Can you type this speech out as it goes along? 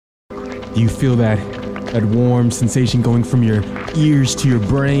Do you feel that warm sensation going from your ears to your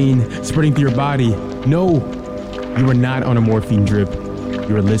brain, spreading through your body? No, you are not on a morphine drip.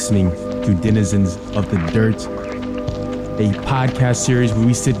 You are listening to Denizens of the Dirt, a podcast series where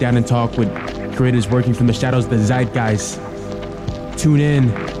we sit down and talk with creators working from the shadows of the zeitgeist. Tune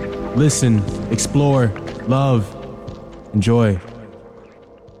in, listen, explore, love, enjoy.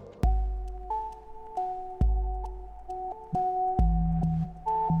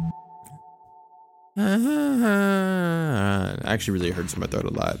 Actually really hurts my throat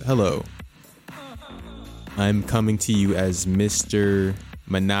a lot. Hello. I'm coming to you as Mr.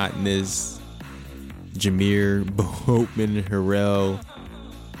 Monotonous Jameer Boatman Harrell,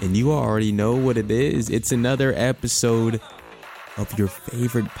 and you already know what it is. It's another episode of your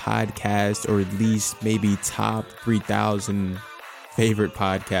favorite podcast, or at least maybe top 3,000 favorite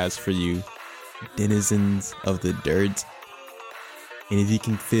podcasts for you, Denizens of the Dirt. And if you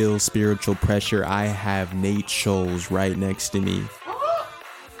can feel spiritual pressure, I have Nate Scholes right next to me.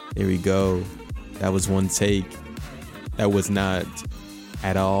 There we go. That was one take. That was not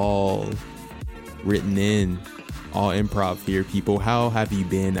at all written in. All improv here, people. How have you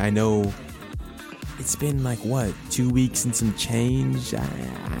been? I know it's been like, 2 weeks and some change.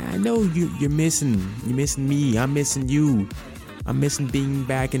 I know you're missing me. I'm missing you. I'm missing being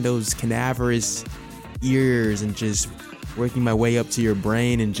back in those cadaverous ears and just working my way up to your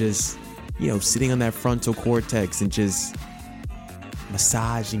brain and just, sitting on that frontal cortex and just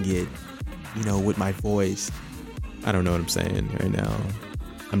massaging it, with my voice. I don't know what I'm saying right now.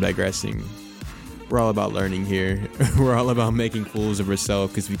 I'm digressing. We're all about learning here. We're all about making fools of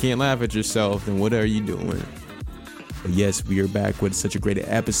ourselves, because if you can't laugh at yourself, then what are you doing? But yes, we are back with such a great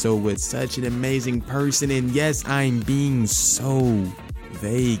episode with such an amazing person. And yes, I'm being so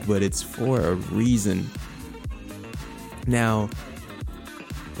vague, but it's for a reason. Now,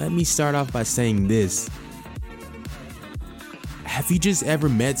 let me start off by saying this. Have you just ever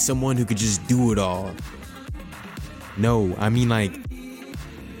met someone who could just do it all? No, I mean like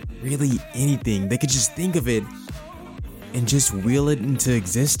really anything. They could just think of it and just will it into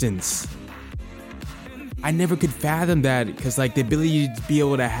existence. I never could fathom that, because the ability to be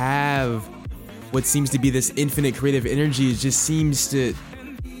able to have what seems to be this infinite creative energy just seems to...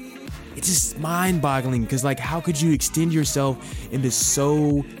 It's just mind-boggling, because how could you extend yourself into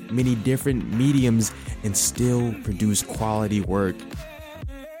so many different mediums and still produce quality work?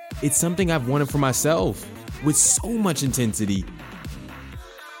 It's something I've wanted for myself with so much intensity,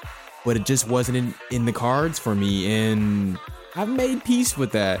 but it just wasn't in the cards for me, and I've made peace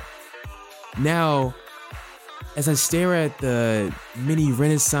with that. Now, as I stare at the many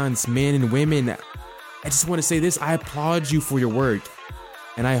Renaissance men and women, I just want to say this: I applaud you for your work.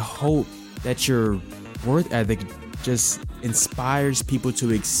 And I hope that your work ethic just inspires people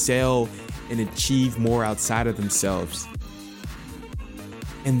to excel and achieve more outside of themselves.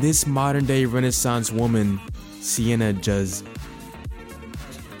 And this modern day Renaissance woman, Sienna, does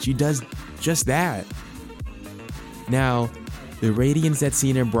just that. Now, the radiance that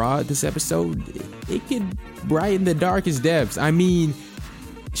Sienna brought this episode, it could brighten the darkest depths. I mean,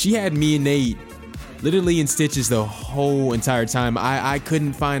 she had me and Nate literally in stitches the whole entire time. I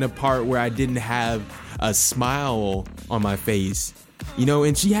couldn't find a part where I didn't have a smile on my face.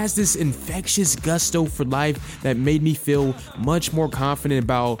 And she has this infectious gusto for life that made me feel much more confident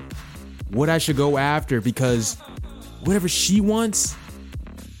about what I should go after, because whatever she wants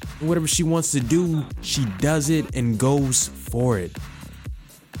to do, she does it and goes for it.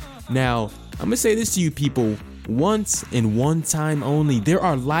 Now, I'm gonna say this to you people. Once and one time only. There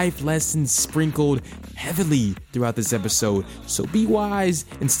are life lessons sprinkled heavily throughout this episode, so be wise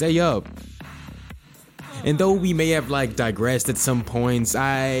and stay up. And though we may have digressed at some points,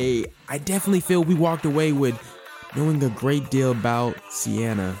 I definitely feel we walked away with knowing a great deal about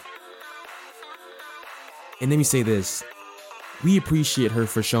Sienna. And let me say this: we appreciate her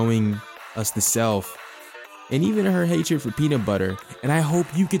for showing us the self, and even her hatred for peanut butter. And I hope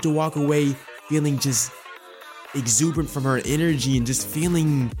you get to walk away feeling just exuberant from her energy and just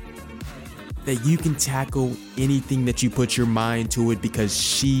feeling that you can tackle anything that you put your mind to it, because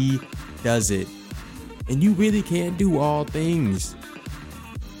she does it. And you really can't do all things.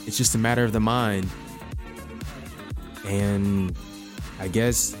 It's just a matter of the mind. And I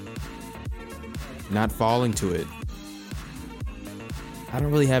guess not falling to it. I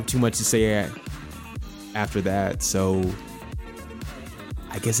don't really have too much to say after that, so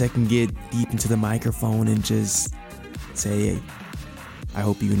I guess I can get deep into the microphone and just say, hey, I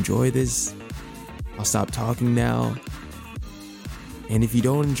hope you enjoy this. I'll stop talking now. And if you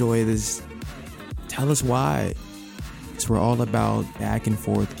don't enjoy this, tell us why. politics. We're all about back and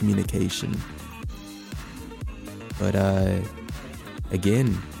forth communication. But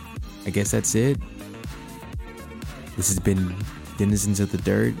again, I guess that's it. This has been Denizens of the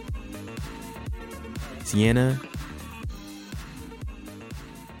Dirt. Sienna.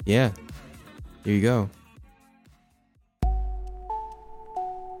 Yeah, here you go.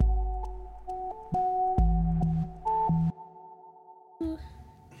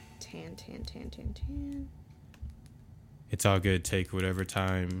 Tan. It's all good. Take whatever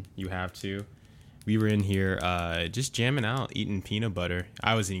time you have to. We were in here just jamming out, eating peanut butter.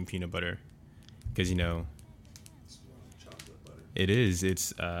 I was eating peanut butter because, you know, it is.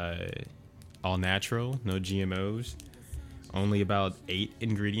 It's all natural, no GMOs. Only about 8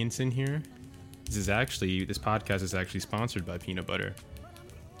 ingredients in here. This podcast is actually sponsored by peanut butter.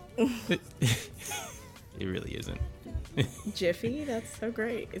 It really isn't. Jiffy? That's so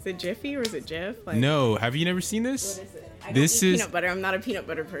great. Is it Jiffy or is it Jif? Like, no, have you never seen this? What is it? I don't eat peanut butter. I'm not a peanut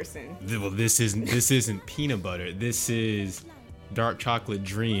butter person. Well, this isn't peanut butter. This is dark chocolate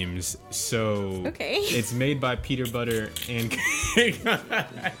dreams. So okay. It's made by peanut butter and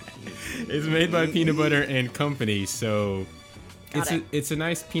it's made by peanut butter and company. So it's a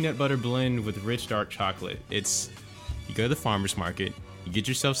nice peanut butter blend with rich dark chocolate. You go to the farmer's market, you get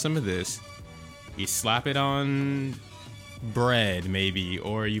yourself some of this, you slap it on bread maybe,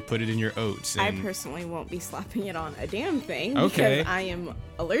 or you put it in your oats. I personally won't be slapping it on a damn thing okay. Because I am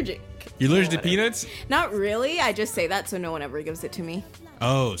allergic. You're allergic to peanuts? Not really. I just say that so no one ever gives it to me.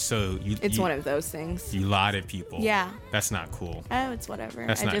 Oh, so it's one of those things. You lie to people. Yeah. That's not cool. Oh, it's whatever.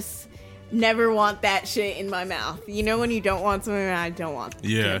 I just never want that shit in my mouth. You know when you don't want something, I don't want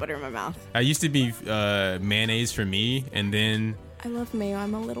peanut butter in my mouth. I used to be mayonnaise for me, and then I love mayo.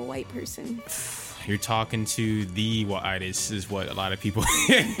 I'm a little white person. You're talking to the whitest is what a lot of people.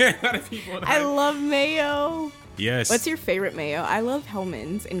 I love mayo. Yes. What's your favorite mayo? I love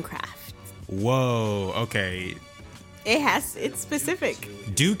Hellmann's and Kraft. Whoa. Okay. It's specific.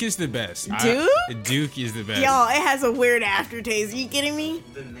 Duke is the best. Duke is the best. Y'all, it has a weird aftertaste. Are you kidding me?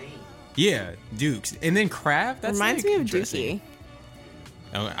 The name. Yeah, Duke's, and then Kraft. That reminds me of Dookie.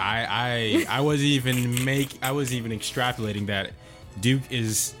 Oh, I was even extrapolating that Duke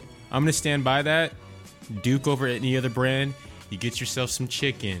is. I'm gonna stand by that. Duke over any other brand. You get yourself some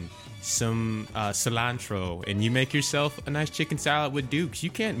chicken, some cilantro, and you make yourself a nice chicken salad with Duke's.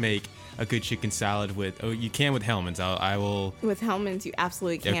 You can't make a good chicken salad with. Oh, you can with Hellmann's. I will. With Hellmann's, you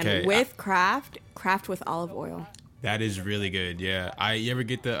absolutely can. Okay. With Kraft with olive oil. That is really good. Yeah. You ever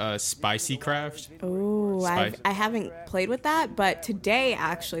get the spicy Kraft? Oh, I haven't played with that, but today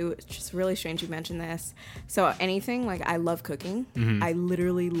actually, which is really strange you mentioned this. So anything, like I love cooking. Mm-hmm. I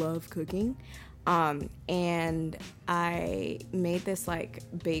literally love cooking. And I made this like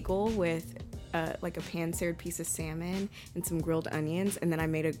bagel with like a pan-seared piece of salmon and some grilled onions, and then I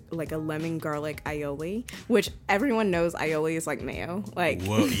made a lemon garlic aioli, which everyone knows aioli is like mayo. Like,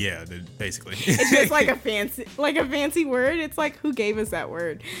 well, yeah, basically. It's just like a fancy word. It's like, who gave us that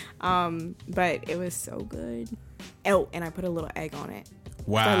word? But it was so good. Oh, and I put a little egg on it.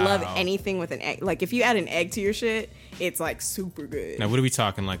 Wow. So I love anything with an egg. Like if you add an egg to your shit, it's like super good. Now, what are we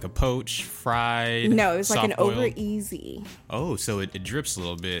talking? Like a poach, fried? No, it's like an boiled? over easy. Oh, so it drips a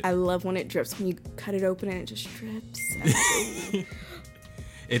little bit. I love when it drips. When you cut it open and it just drips.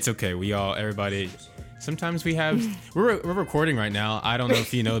 It's okay. Everybody. Sometimes we're recording right now. I don't know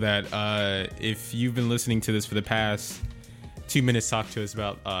if you know that. If you've been listening to this for the past 2 minutes, talk to us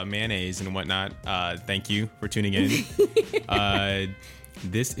about mayonnaise and whatnot. Thank you for tuning in.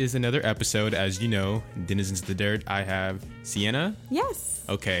 This is another episode, as you know, Denizens of the Dirt. I have Sienna. Yes.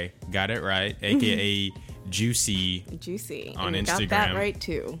 Okay, got it right. AKA Juicy. On and Instagram. Got that right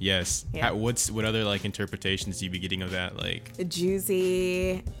too. Yes. Yeah. What other like interpretations do you be getting of that? Like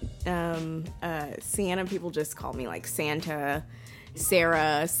Juicy. Sienna. People just call me like Santa,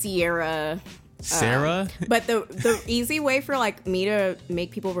 Sarah, Sierra. Sarah. But the easy way for like me to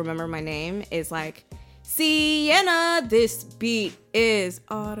make people remember my name is like, Sienna, this beat is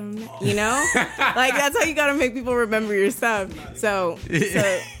autumn. You know? Like that's how you gotta make people remember your stuff. So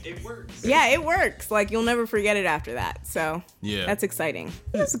it works. Yeah, it works. Like you'll never forget it after that. So yeah, that's exciting.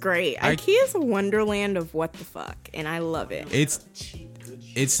 It's great. IKEA is a wonderland of what the fuck, and I love it.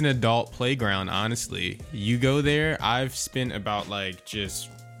 It's an adult playground, honestly. You go there, I've spent about like just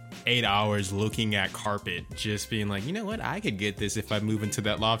 8 hours looking at carpet, just being like, you know what, I could get this if I move into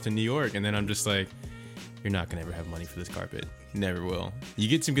that loft in New York. And then I'm just like, you're not gonna ever have money for this carpet. Never will. You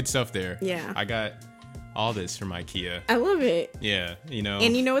get some good stuff there. Yeah. I got all this from IKEA. I love it. Yeah, you know.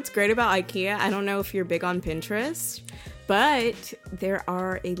 And you know what's great about IKEA? I don't know if you're big on Pinterest, But there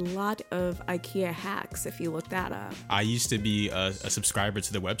are a lot of IKEA hacks if you look that up. I used to be a subscriber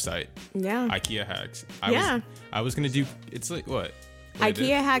to the website. Yeah. IKEA hacks. I was gonna do. It's like what?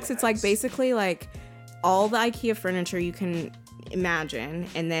 IKEA hacks. It's like basically like all the IKEA furniture you can imagine,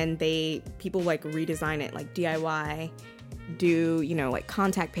 and then people like redesign it, like DIY. Do like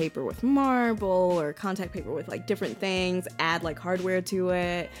contact paper with marble or contact paper with like different things, add like hardware to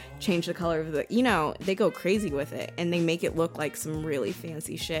it, change the color of the they go crazy with it, and they make it look like some really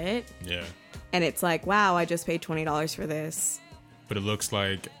fancy shit. Yeah. And it's like, wow, I just paid $20 for this. But it looks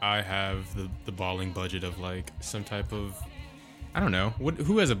like I have the balling budget of like some type of, I don't know,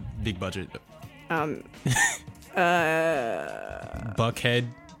 who has a big budget? Buckhead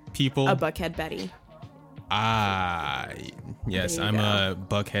people. A Buckhead Betty. Yes, I'm go. a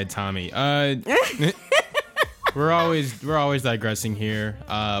Buckhead Tommy. We're always digressing here,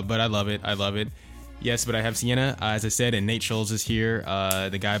 but I love it. Yes, but I have Sienna, as I said, and Nate Schultz is here,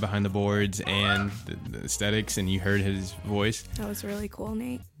 the guy behind the boards and the aesthetics, and you heard his voice. That was really cool,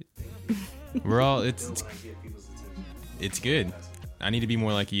 Nate. We're all it's good. I need to be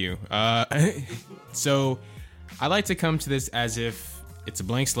more like you. So I like to come to this as if it's a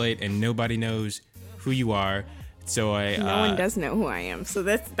blank slate and nobody knows who you are. So no one does know who I am, so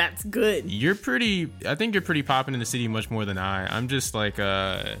that's good. I think you're pretty popping in the city much more than I'm just like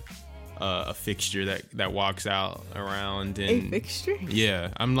a fixture that walks out around. And a fixture? Yeah,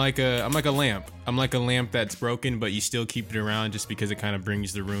 I'm like a lamp. I'm like a lamp that's broken, but you still keep it around just because it kind of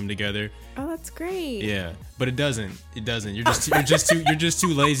brings the room together. Oh, that's great. Yeah, but it doesn't. You're just too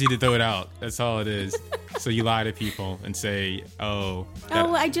lazy to throw it out. That's all it is. So you lie to people and say,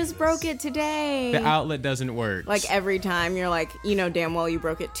 I just broke it today. The outlet doesn't work. Like every time you're like, damn well you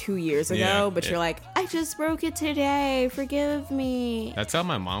broke it 2 years ago, but you're like, I just broke it today. Forgive me. That's how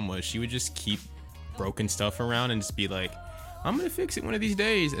my mom was. She would just keep broken stuff around and just be like, I'm gonna fix it one of these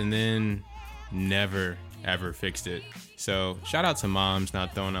days, and then never ever fixed it. So shout out to moms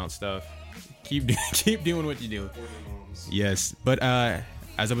not throwing out stuff. Keep doing what you do. Yes, but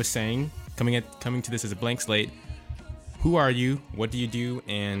as I was saying, coming to this as a blank slate, who are you? What do you do?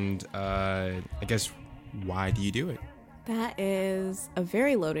 And I guess why do you do it? That is a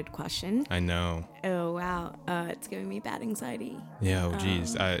very loaded question. I know. Oh wow, it's giving me bad anxiety. Yeah. Oh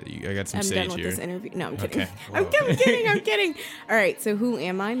geez, I got some sage here. I'm done with this interview. No, I'm kidding. Okay. I'm kidding. All right. So who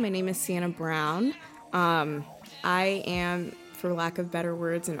am I? My name is Sienna Brown. I am, for lack of better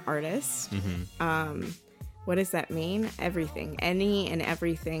words, an artist. Mm-hmm. What does that mean? Everything, any and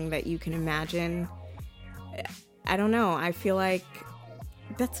everything that you can imagine. I don't know. I feel like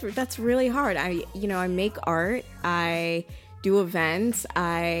that's really hard. I make art. I do events.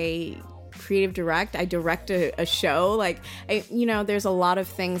 I creative direct. I direct a show. Like, there's a lot of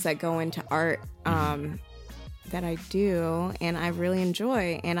things that go into art that I do, and I really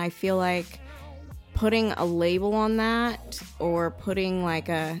enjoy. And I feel like putting a label on that, or putting like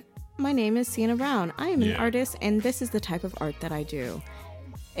my name is Sienna Brown. I am an artist, and this is the type of art that I do.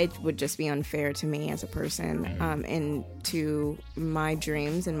 It would just be unfair to me as a person, and to my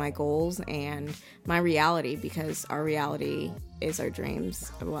dreams and my goals and my reality, because our reality is our dreams.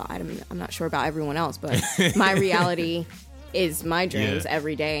 Well, I'm not sure about everyone else, but my reality is my dreams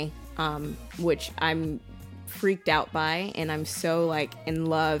every day, which I'm freaked out by, and I'm so like in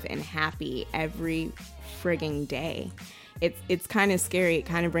love and happy every frigging day. It's kind of scary. It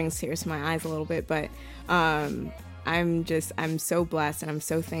kind of brings tears to my eyes a little bit, but I'm so blessed, and I'm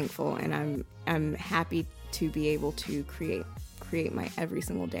so thankful, and I'm happy to be able to create my every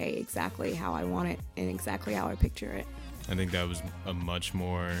single day exactly how I want it and exactly how I picture it. I think that was a much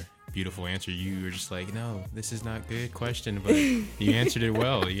more beautiful answer. You were just like, no, this is not good question, but you answered it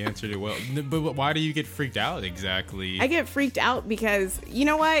well. But why do you get freaked out exactly? I get freaked out because, you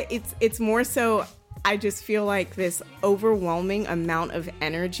know what? It's more so I just feel like this overwhelming amount of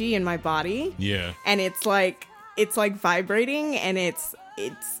energy in my body. Yeah. And it's like vibrating, and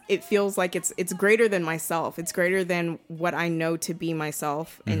it feels like it's greater than myself. It's greater than what I know to be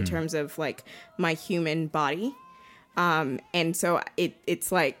myself in terms of like my human body. And so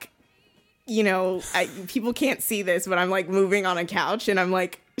it's like, people can't see this, but I'm like moving on a couch, and I'm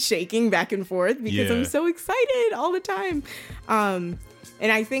like shaking back and forth because I'm so excited all the time.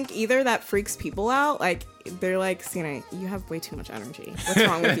 And I think either that freaks people out, like they're like, Sienna, you have way too much energy. What's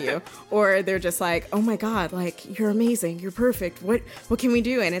wrong with you? Or they're just like, oh my God, like you're amazing, you're perfect. What can we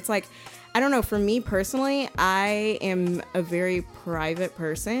do? And it's like, I don't know. For me personally, I am a very private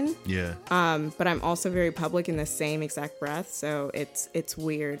person. Yeah. But I'm also very public in the same exact breath. So it's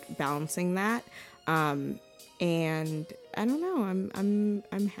weird balancing that. And I don't know.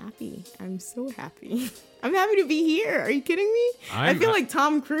 I'm happy. I'm so happy. I'm happy to be here. Are you kidding me? I feel like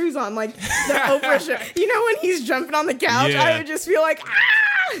Tom Cruise on like the Oprah show. You know when he's jumping on the couch, Yeah. I would just feel like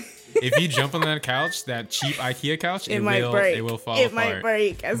If you jump on that couch, that cheap IKEA couch, it might will break. it will fall It apart. might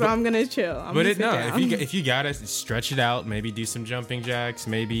break. So I'm gonna chill. If you gotta stretch it out, maybe do some jumping jacks,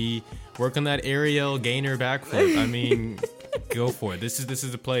 maybe work on that aerial gainer backflip. I mean, go for it. This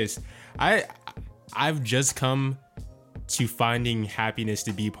is the place. I've just come to finding happiness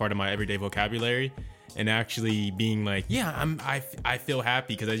to be part of my everyday vocabulary, and actually being like, yeah, I feel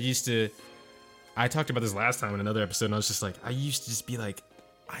happy, because I talked about this last time in another episode, and I was just like, I used to just be like,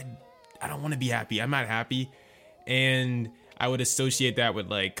 I don't want to be happy. I'm not happy. And I would associate that with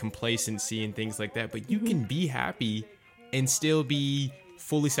like complacency and things like that. But you can be happy and still be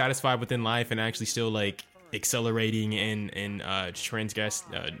fully satisfied within life, and actually still like accelerating and not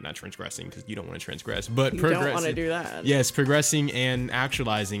transgressing, because you don't want to transgress, but You don't want to do that. Yes, progressing and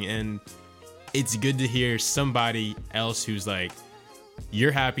actualizing. And it's good to hear somebody else who's like,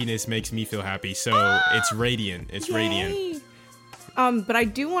 your happiness makes me feel happy. So it's radiant. It's Yay. radiant. But I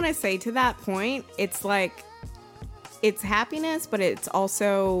do want to say to that point, it's like, it's happiness, but it's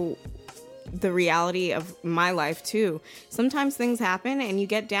also the reality of my life too. Sometimes things happen and you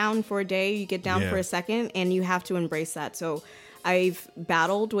get down for a day, you get down for a second, and you have to embrace that. So I've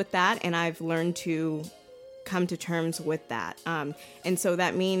battled with that, and I've learned to come to terms with that. And so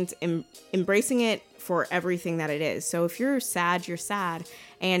that means embracing it for everything that it is. So if you're sad, you're sad,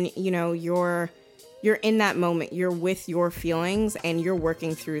 and you know, you're in that moment, you're with your feelings and you're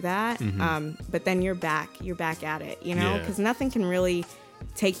working through that. But then you're back at it, you know, because nothing can really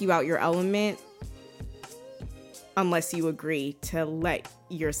take you out your element unless you agree to let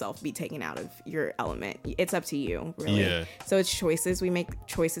yourself be taken out of your element. It's up to you, really. Yeah. So it's choices. We make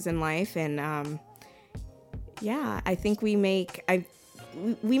choices in life, and I think we make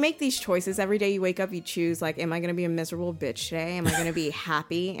these choices every day. You wake up, you choose, like, am I going to be a miserable bitch today? Am I going to be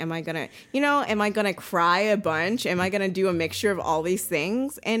happy? Am I going to, am I going to cry a bunch? Am I going to do a mixture of all these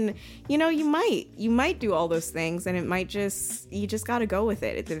things? And, you might do all those things, and you just got to go with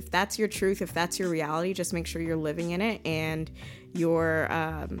it. If that's your truth, if that's your reality, just make sure you're living in it, and you're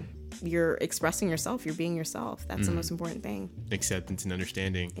expressing yourself. You're being yourself. That's the most important thing. Acceptance and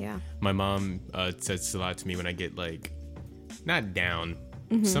understanding. Yeah. My mom says a lot to me when I get like, not down.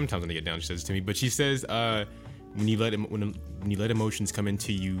 Sometimes when I get down, she says it to me, but she says, when you let emotions come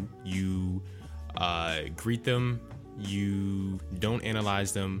into you, you greet them. You don't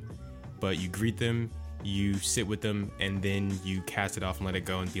analyze them, but you greet them. You sit with them, and then you cast it off and let it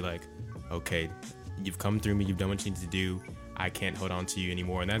go, and be like, okay, you've come through me. You've done what you need to do. I can't hold on to you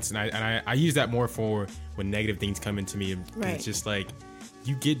anymore. And I use that more for when negative things come into me. Right. It's just like,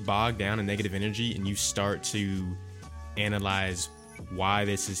 you get bogged down in negative energy, and you start to analyze why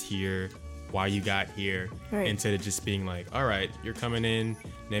this is here, why you got here, right, instead of just being like, all right, you're coming in,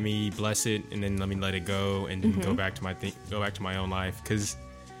 let me bless it, and then let me let it go, and then go back to my own life. Because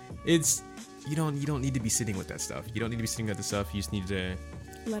it's, you don't need to be sitting with that stuff. You don't need to be sitting with the stuff. You just need to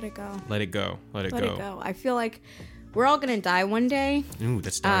let it go. Let it go. I feel like we're all gonna die one day. Ooh,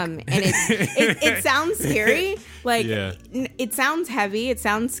 that's dark. And it sounds scary. Like, it sounds heavy. It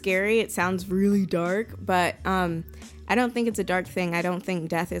sounds scary. It sounds really dark. But I don't think it's a dark thing. I don't think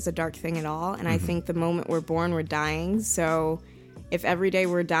death is a dark thing at all. And I think the moment we're born, we're dying. So if every day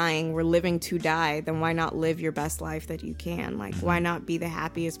we're dying, we're living to die, then why not live your best life that you can? Like, why not be the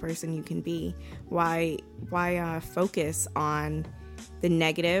happiest person you can be? Why focus on the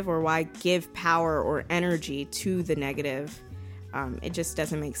negative, or why give power or energy to the negative? It just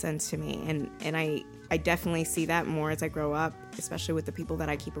doesn't make sense to me. And I definitely see that more as I grow up, especially with the people that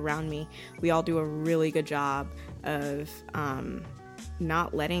I keep around me. We all do a really good job of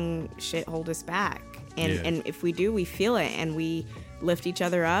not letting shit hold us back. And if we do, we feel it, and we lift each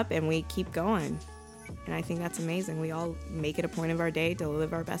other up, and we keep going. And I think that's amazing. We all make it a point of our day to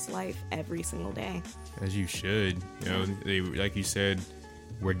live our best life every single day. As you should. Like you said,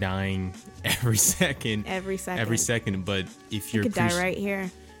 we're dying every second. Every second. But if you're... You could die right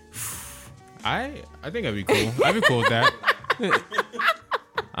here. I think I'd be cool. I'd be cool with that.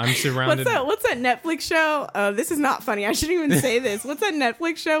 I'm surrounded... What's that Netflix show? This is not funny. I shouldn't even say this. What's that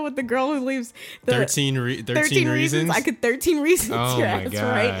Netflix show with the girl who leaves... 13 Reasons? I could 13 Reasons your ass God.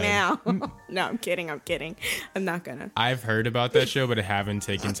 right now. No, I'm kidding. I'm not gonna. I've heard about that show, but I haven't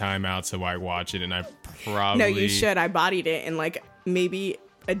taken time out to watch it, and I probably... No, you should. I bodied it in like maybe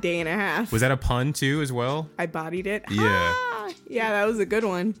a day and a half. Was that a pun too as well? I bodied it. Yeah. Yeah, that was a good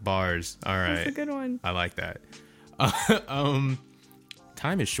one. Bars. All right. That's a good one. I like that.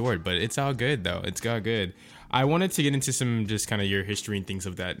 time is short, but it's all good though. It's all good. I wanted to get into some just kind of your history and things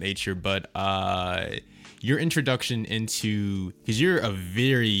of that nature, but your introduction into, because you're a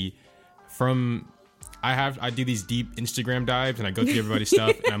very I do these deep Instagram dives and I go through everybody's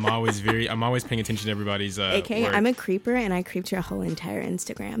stuff, and I'm always paying attention to everybody's AKA, work. I'm a creeper and I creeped your whole entire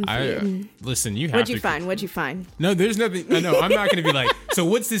Instagram feed. Listen, you have What'd you find? No, there's nothing. No, I'm not going to be like, so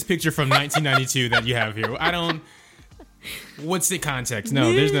what's this picture from 1992 that you have here? What's the context?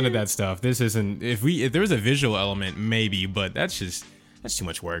 No, there's none of that stuff. This isn't, if there was a visual element, maybe, but that's too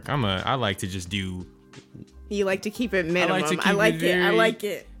much work. I like to just do. You like to keep it minimum. I like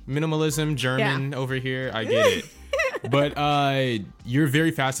it. Minimalism, German over here. I get it. But you're a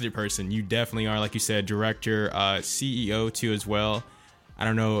very faceted person. You definitely are, like you said, director, CEO too as well. I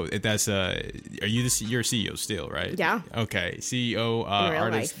don't know if that's you're a CEO still, right? Yeah. Okay, CEO,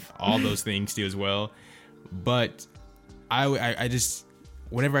 artist, all those things too as well. But I just,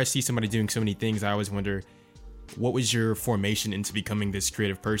 whenever I see somebody doing so many things, I always wonder, what was your formation into becoming this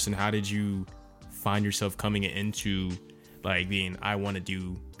creative person? How did you find yourself coming into like being, I want to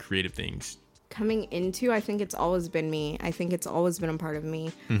do creative things? Coming into, I think it's always been me. I think it's always been a part of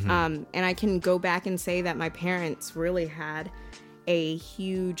me. And I can go back and say that my parents really had a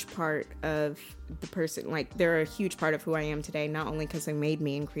huge part of the person, like they're a huge part of who I am today, not only because they made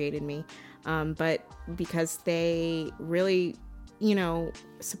me and created me, but because they really,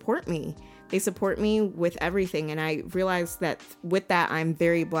 support me. They support me with everything. And I realize that with that, I'm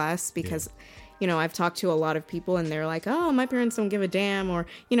very blessed because I've talked to a lot of people and they're like, oh, my parents don't give a damn, or,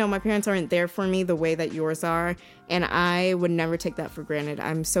 my parents aren't there for me the way that yours are. And I would never take that for granted.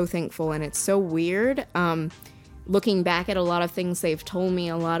 I'm so thankful. And it's so weird. Looking back at a lot of things they've told me,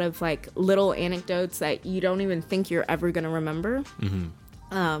 a lot of like little anecdotes that you don't even think you're ever going to remember.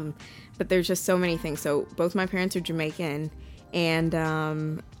 But there's just so many things. So both my parents are Jamaican, and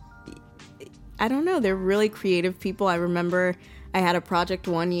I don't know, they're really creative people. I remember I had a project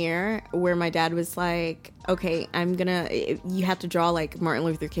one year where my dad was like, okay, you have to draw like Martin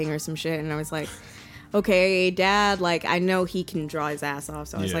Luther King or some shit. And I was like, okay, Dad, like, I know he can draw his ass off.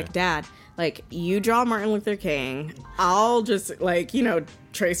 So I was like, Dad, like, you draw Martin Luther King. I'll just like,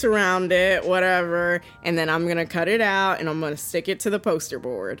 trace around it, whatever. And then I'm going to cut it out and I'm going to stick it to the poster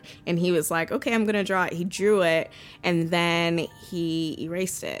board. And he was like, okay, I'm going to draw it. He drew it and then he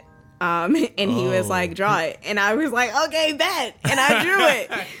erased it. And he was like, draw it. And I was like, okay, bet. And I drew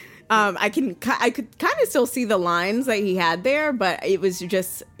it. I could kind of still see the lines that he had there, but it was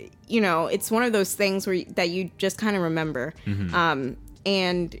just, it's one of those things that you just kind of remember.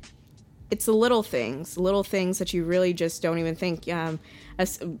 And it's the little things that you really just don't even think. I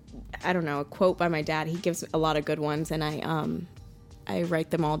don't know, a quote by my dad. He gives a lot of good ones, and I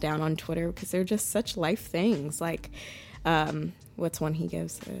write them all down on Twitter because they're just such life things. Like, what's one he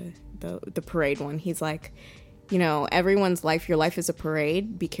gives? The parade one. He's like, everyone's life, your life is a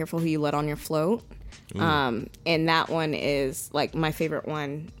parade. Be careful who you let on your float. And that one is like my favorite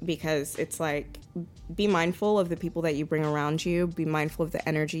one because it's like, be mindful of the people that you bring around you. Be mindful of the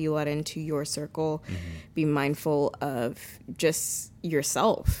energy you let into your circle. Be mindful of just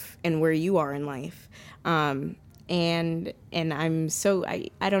yourself and where you are in life. And I'm so,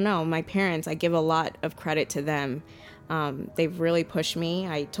 I don't know, my parents, I give a lot of credit to them. They've really pushed me.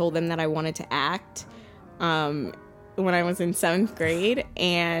 I told them that I wanted to act when I was in 7th grade,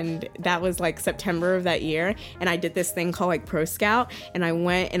 and that was like September of that year. And I did this thing called like Pro Scout, and I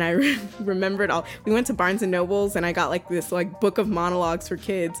went and I remembered all. We went to Barnes and Nobles, and I got like this like book of monologues for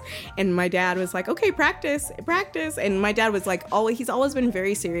kids. And my dad was like, "Okay, practice." And my dad was like, he's always been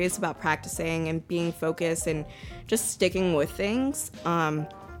very serious about practicing and being focused and just sticking with things.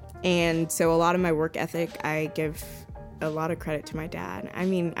 And so a lot of my work ethic, I give a lot of credit to my dad. I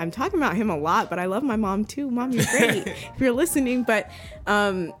mean, I'm talking about him a lot, but I love my mom too. Mom, you're great if you're listening. But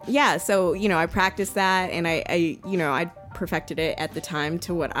so, I practiced that, and I perfected it at the time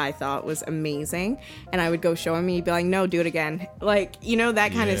to what I thought was amazing. And I would go show him, and he'd be like, no, do it again. Like,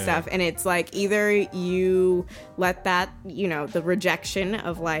 that kind of stuff. And it's like, either you let that, the rejection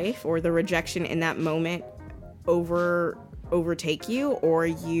of life or the rejection in that moment overtake you, or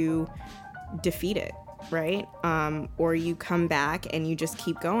you defeat it. Right? Or you come back and you just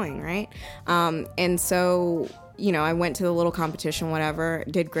keep going, right? And so, I went to the little competition, whatever,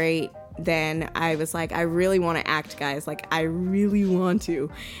 did great. Then I was like, I really want to act, guys. Like, I really want to.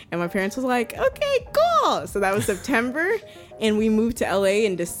 And my parents was like, okay, cool. So that was September, and we moved to LA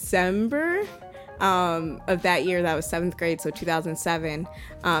in December of that year. That was 7th grade, so 2007.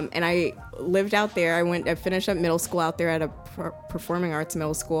 And I lived out there. I finished up middle school out there at a performing arts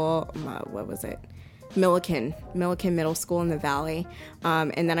middle school. What was it? Milliken Middle School in the Valley.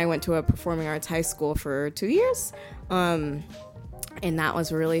 And then I went to a performing arts high school for 2 years. And that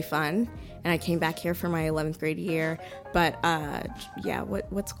was really fun. And I came back here for my 11th grade year. But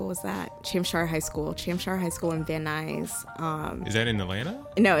what school was that? Chamshire High School in Van Nuys. Is that in Atlanta?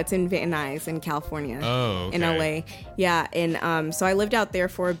 No, it's in Van Nuys in California. Oh, okay. In LA. Yeah, and so I lived out there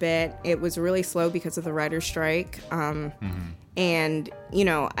for a bit. It was really slow because of the writer's strike. And, you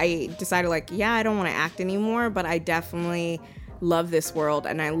know, I decided I don't want to act anymore, but I definitely love this world,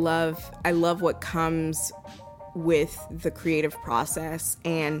 and I love what comes with the creative process.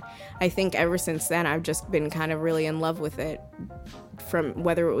 And I think ever since then I've just been kind of really in love with it, from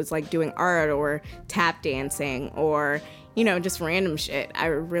whether it was like doing art or tap dancing or, you know, just random shit.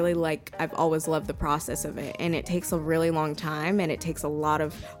 I've always loved the process of it, and it takes a really long time, and it takes a lot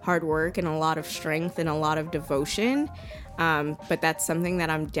of hard work and a lot of strength and a lot of devotion. But that's something that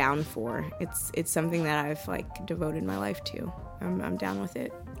I'm down for. It's something that I've like devoted my life to. I'm down with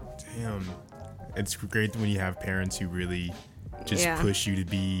it. Damn. It's great when you have parents who really just push you to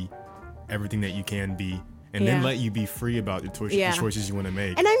be everything that you can be, and then let you be free about the choices you want to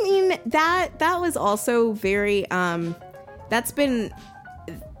make. And I mean, that was also very, that's been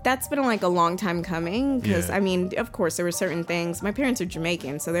like a long time coming, because I mean, of course there were certain things. My parents are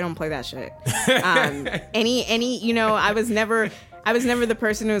Jamaican, so they don't play that shit. You know, I was never the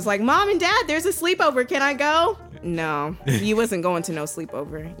person who was like, Mom and Dad, there's a sleepover, can I go? No, you wasn't going to no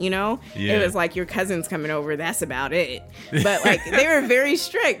sleepover, you know? Yeah. It was like your cousin's coming over, that's about it. But like, they were very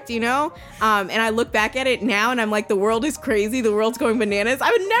strict, you know? And I look back at it now and I'm like, the world is crazy, the world's going bananas. I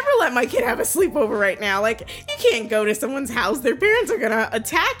would never let my kid have a sleepover right now. Like, you can't go to someone's house, their parents are gonna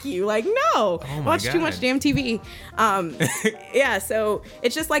attack you. Like, no, watch too much damn TV. Yeah, so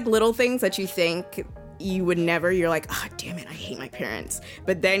it's just like little things that you think you would never, you're like, oh, damn it, I hate my parents.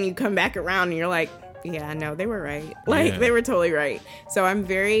 But then you come back around and you're like, yeah, no, they were right. Like, they were totally right. So I'm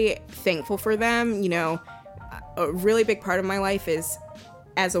very thankful for them. You know, a really big part of my life is,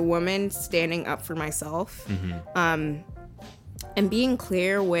 as a woman, standing up for myself. And being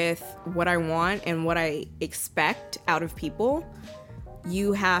clear with what I want and what I expect out of people.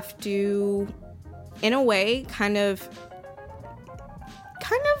 You have to, in a way, kind of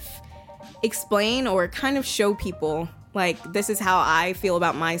explain or kind of show people, like, this is how I feel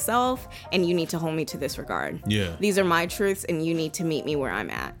about myself, and you need to hold me to this regard. Yeah. These are my truths, and you need to meet me where I'm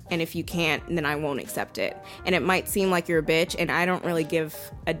at. And if you can't, then I won't accept it. And it might seem like you're a bitch, and I don't really give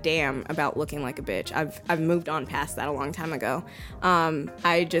a damn about looking like a bitch. I've moved on past that a long time ago.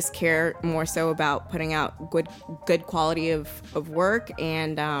 I just care more so about putting out good quality of work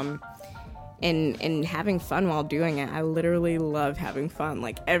and having fun while doing it. I literally love having fun.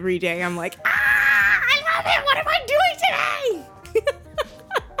 Like, every day I'm like, I love it. What am I doing today?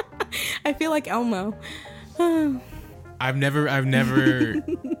 I feel like Elmo. I've never I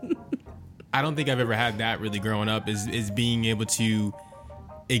don't think I've ever had that really growing up, is being able to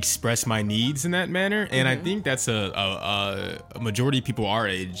express my needs in that manner. And I think that's a majority of people our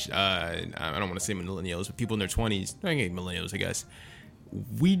age, I don't want to say millennials, but people in their 20s, I think millennials, I guess.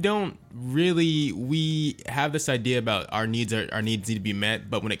 We have this idea about our needs need to be met,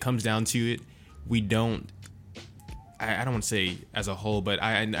 but when it comes down to it, we don't. I don't want to say as a whole, but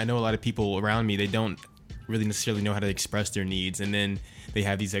I know a lot of people around me, they don't really necessarily know how to express their needs, and then they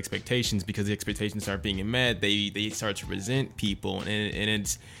have these expectations. Because the expectations aren't being met, they start to resent people, and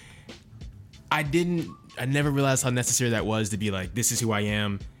it's. I never realized how necessary that was, to be like, this is who I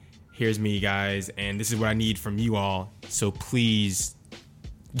am, here's me, guys, and this is what I need from you all, so please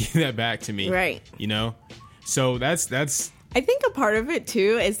give that back to me. Right. You know? So that's I think a part of it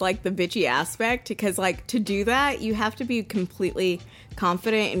too is like the bitchy aspect, because like to do that you have to be completely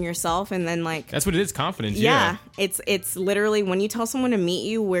confident in yourself, and then like that's what it is, confidence. Yeah. It's literally when you tell someone to meet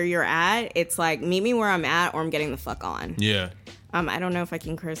you where you're at, it's like, meet me where I'm at or I'm getting the fuck on. Yeah. I don't know if I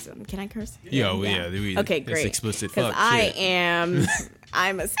can curse. Can I curse? Yeah. Okay, great. It's explicit. Because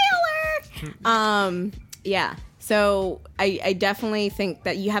I'm a sailor. Yeah. So I definitely think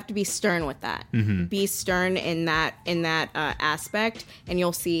that you have to be stern with that. Be stern in that aspect, and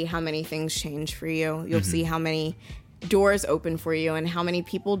you'll see how many things change for you. You'll see how many doors open for you, and how many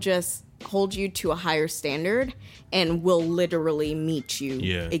people just hold you to a higher standard and will literally meet you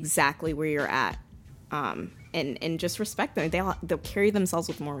exactly where you're at. And just respect them. They'll carry themselves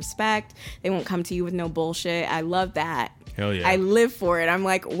with more respect. They won't come to you with no bullshit. I love that. Hell yeah. I live for it. I'm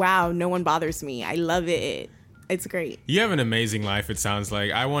like, wow, no one bothers me. I love it. It's great. You have an amazing life, it sounds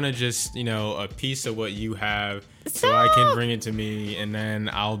like. I want to just, a piece of what you have so I can bring it to me, and then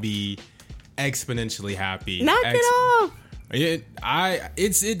I'll be exponentially happy. Knock it off.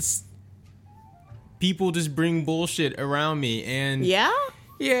 It's people just bring bullshit around me, and Yeah?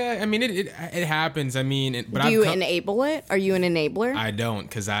 yeah, I mean it happens. I mean, but Do you enable it? Are you an enabler? I don't,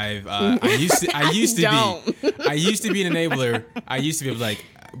 because I used to I used to be an enabler. I used to be like,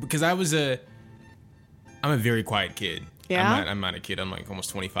 because I'm a very quiet kid. Yeah? I'm not a kid. I'm like almost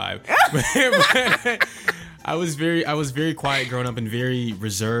 25. But I was very quiet growing up and very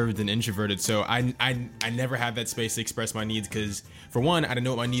reserved and introverted. So I never had that space to express my needs, because for one, I didn't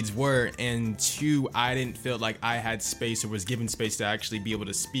know what my needs were, and two, I didn't feel like I had space or was given space to actually be able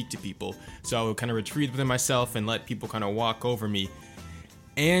to speak to people. So I would kind of retreat within myself and let people kind of walk over me.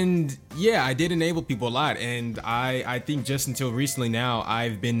 And yeah, I did enable people a lot. And I think just until recently now,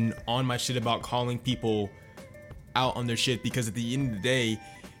 I've been on my shit about calling people out on their shit, because at the end of the day,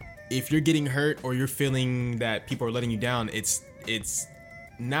 if you're getting hurt or you're feeling that people are letting you down, it's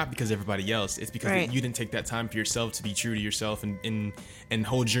not because everybody else. It's because Right. you didn't take that time for yourself to be true to yourself and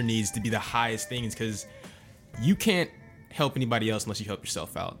hold your needs to be the highest things, because you can't help anybody else unless you help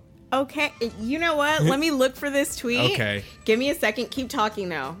yourself out. Okay. You know what? Let me look for this tweet. Okay. Give me a second. Keep talking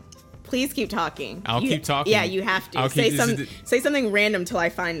though. Please keep talking. I'll keep talking. Yeah, you have to. Say something random till I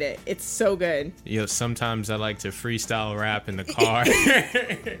find it. It's so good. Sometimes I like to freestyle rap in the car.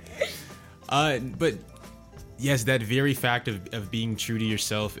 But yes, that very fact of being true to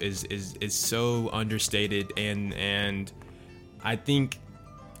yourself is so understated, and I think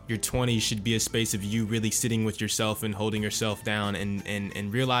your 20s should be a space of you really sitting with yourself and holding yourself down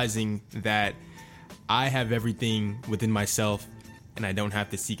and realizing that I have everything within myself and I don't have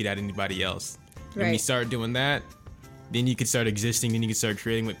to seek it out anybody else. Right. When you start doing that, then you can start existing, then you can start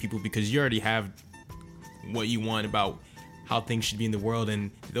creating with people, because you already have what you want about how things should be in the world, and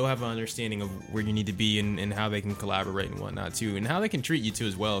they'll have an understanding of where you need to be and how they can collaborate and whatnot too, and how they can treat you too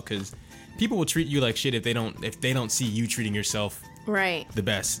as well, because people will treat you like shit if they don't see you treating yourself Right. the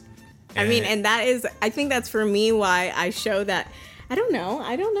best. I mean, and that is, I think that's for me why I show that. I don't know.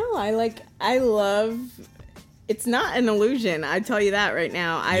 I love, it's not an illusion. I tell you that right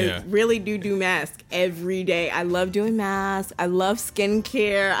now. I really do mask every day. I love doing masks. I love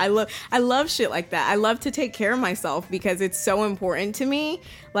skincare. I love shit like that. I love to take care of myself because it's so important to me.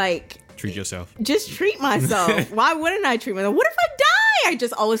 Like, treat yourself. Just treat myself. Why wouldn't I treat myself? What if I die? I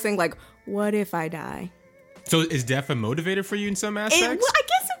just always think like, what if I die? So is death a motivator for you in some aspects? Well, I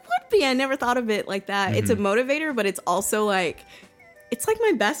guess it would be. I never thought of it like that. It's a motivator, but it's also like, it's like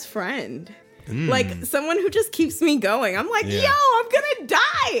my best friend. Like someone who just keeps me going. I'm like, yo, I'm gonna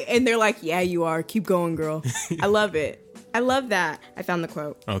die. And they're like, yeah, you are. Keep going, girl. I love it. I love that. I found the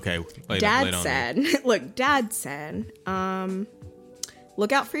quote. Okay. Dad said, look, Dad said,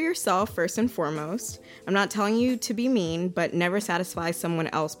 look out for yourself first and foremost. I'm not telling you to be mean, but never satisfy someone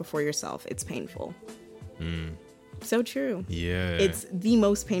else before yourself. It's painful. So true. Yeah. It's the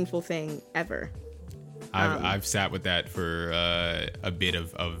most painful thing ever. I've sat with that for a bit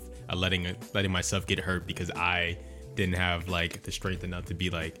of letting myself get hurt because I didn't have like the strength enough to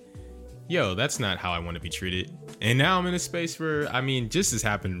be like, yo, that's not how I want to be treated. And now I'm in a space where, I mean, just this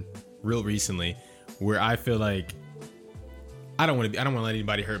happened real recently, where I feel like I don't want to let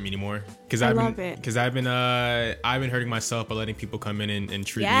anybody hurt me anymore, because I've been hurting myself by letting people come in and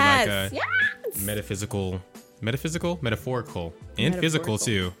treat me like a metaphorical and physical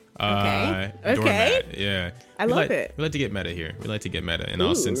too. Okay. Doormat. Yeah. I love it. We like to get meta here. We like to get meta in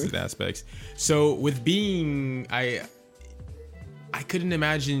all sensitive aspects. So with being, I couldn't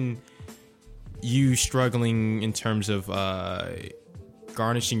imagine you struggling in terms of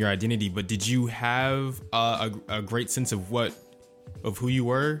garnishing your identity, but did you have a great sense of who you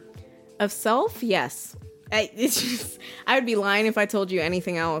were? Of self? Yes. I would be lying if I told you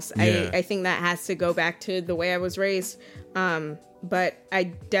anything else. Yeah. I think that has to go back to the way I was raised. But I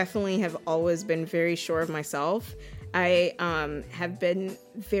definitely have always been very sure of myself. I have been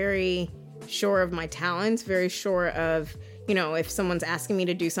very sure of my talents, very sure of, if someone's asking me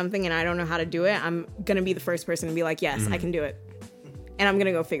to do something and I don't know how to do it, I'm going to be the first person to be like, yes, I can do it. And I'm going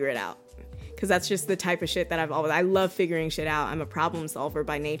to go figure it out. Because that's just the type of shit that I love figuring shit out. I'm a problem solver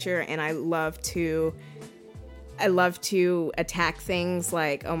by nature, and I love to attack things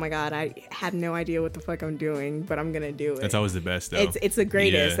like, oh my God, I have no idea what the fuck I'm doing, but I'm gonna do it. That's always the best, though. It's the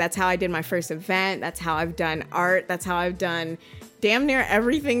greatest. Yeah. That's how I did my first event. That's how I've done art. That's how I've done damn near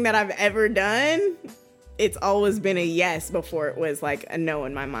everything that I've ever done. It's always been a yes before it was like a no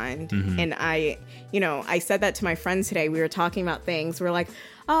in my mind. Mm-hmm. And I said that to my friends today. We were talking about things. We're like,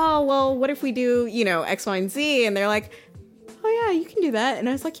 oh, well, what if we do, X, Y, and Z? And they're like, oh yeah, you can do that. And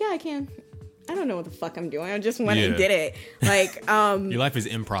I was like, yeah, I can. I don't know what the fuck I'm doing. I just went and did it. Like, your life is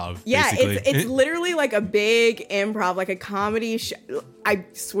improv. Yeah, basically. It's literally like a big improv, like a comedy show. I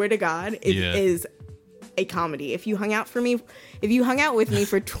swear to God, it is a comedy. If you hung out with me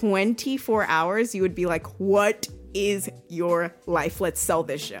for 24 hours, you would be like, what is your life? Let's sell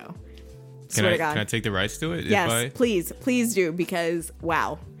this show. Can I take the rights to it? Yes, please do, because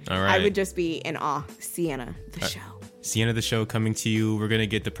wow. All right. I would just be in awe. Sienna, the show. Sienna, the show coming to you. We're gonna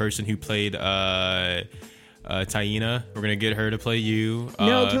get the person who played Taina. We're gonna get her to play you.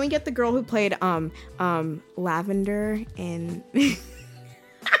 No, can we get the girl who played Lavender in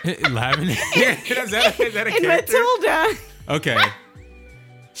Lavender? is that a character? Matilda? Okay.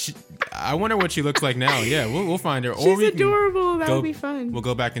 I wonder what she looks like now. Yeah, we'll find her. She's adorable. That would be fun. We'll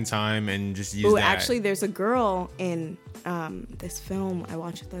go back in time and just use that. Actually, there's a girl in this film I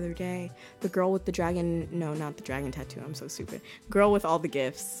watched the other day. The girl with the dragon. No, not the dragon tattoo. I'm so stupid. Girl with all the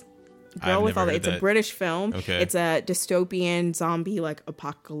gifts. It's a British film. Okay. It's a dystopian zombie like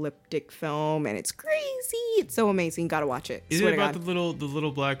apocalyptic film, and it's crazy. It's so amazing. Gotta watch it. Is it about the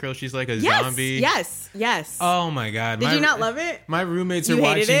little black girl? She's like a zombie. Yes. Oh my god! Did you not love it? My roommates are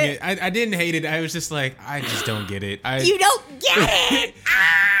watching it. I didn't hate it. I was just like, I just don't get it. You don't get it.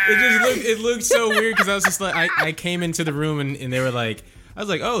 It looked so weird because I was just like, I came into the room and they were like, I was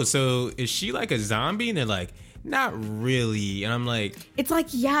like, oh, so is she like a zombie? And they're like, not really. And I'm like, it's like,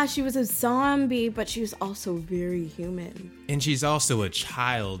 yeah, she was a zombie, but she was also very human. And she's also a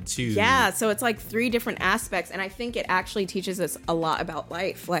child too. Yeah, so it's like 3 different aspects. And I think it actually teaches us a lot about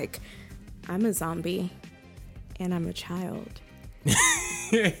life. Like, I'm a zombie and I'm a child.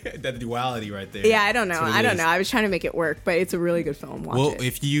 That duality right there. Yeah, I don't know. I was trying to make it work, but it's a really good film. Watch it.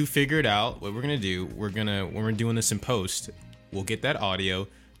 If you figured out what we're gonna do, when we're doing this in post, we'll get that audio,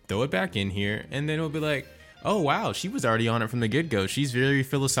 throw it back in here, and then it'll be like, oh wow, she was already on it from the get-go. She's very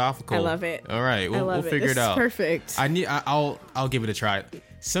philosophical. I love it. All right, we'll figure it out. Perfect. I'll give it a try.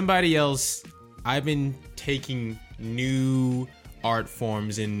 Somebody else. I've been taking new art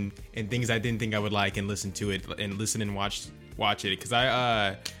forms and things I didn't think I would like and listen to it and listen and watch it because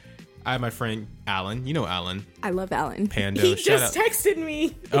I have my friend Alan. You know Alan. I love Alan. Pando. He just texted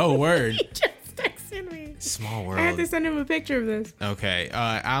me. Oh, word. He just texted me. Small world. I have to send him a picture of this. Okay.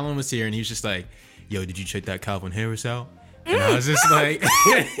 Alan was here and he was just like, yo, did you check that Calvin Harris out? And I was just like,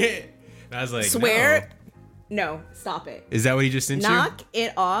 swear? No, stop it. Is that what he just sent you? Knock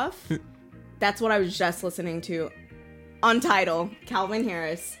it off. That's what I was just listening to on Tidal. Calvin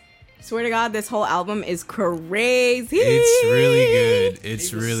Harris. Swear to God, this whole album is crazy. It's really good.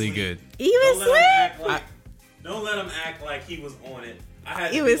 It's really good. He was asleep. Don't let him act like he was on it. I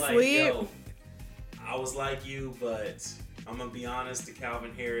had he to be was like, asleep. yo, I was like you, but I'm gonna be honest, the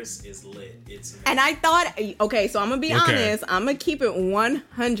Calvin Harris is lit. It's amazing. And I thought, okay, so I'm gonna be honest. I'm gonna keep it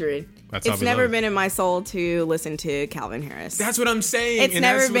 100. It's never been in my soul to listen to Calvin Harris. That's what I'm saying. It's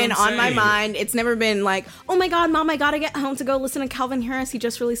never been on my mind. It's never been like, oh my God, Mom, I gotta get home to go listen to Calvin Harris. He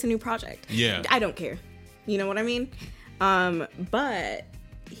just released a new project. Yeah. I don't care. You know what I mean? But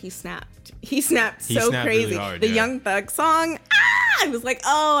he snapped. He snapped so crazy. Really hard, the Young Thug song, I was like,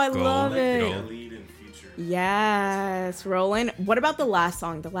 oh, I love it. Lead in future. Yes, rolling. What about the last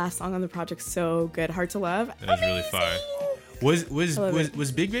song? The last song on the project, so good. Hard to Love. That was really fire. Was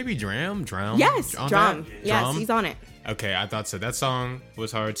Big Baby Drum? Yes, Drum. That? Yes, Drum? He's on it. Okay, I thought so. That song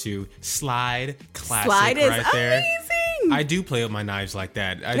was hard to slide. Classic Slide is right there. amazing. I do play with my knives like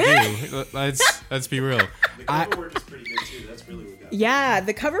that. I do. Let's be real. The cover work is pretty good too. That's really what got me. Yeah,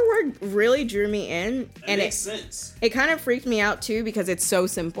 the cover work really drew me in, It makes sense. It kind of freaked me out too because it's so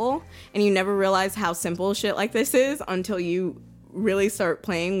simple, and you never realize how simple shit like this is until you really start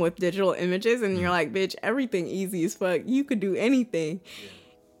playing with digital images, and you're like, bitch, everything easy as fuck. You could do anything. Yeah.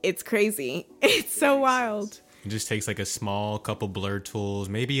 It's crazy. It's so wild. Sense. It just takes like a small couple blur tools,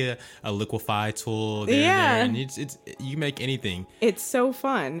 maybe a liquify tool there, and it's you make anything. It's so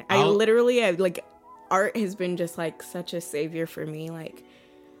fun. Art has been just like such a savior for me. Like,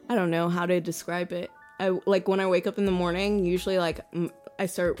 I don't know how to describe it. When I wake up in the morning, usually like I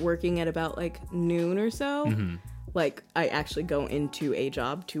start working at about like noon or so. Mm-hmm. Like, I actually go into a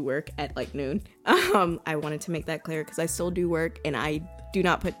job to work at like noon. I wanted to make that clear because I still do work, and I do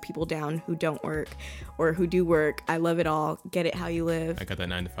not put people down who don't work or who do work. I love it all. Get it how you live. I got that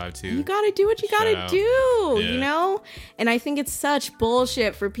 9 to 5 too. You gotta do what you gotta do, you know? And I think it's such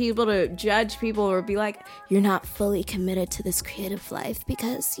bullshit for people to judge people or be like, you're not fully committed to this creative life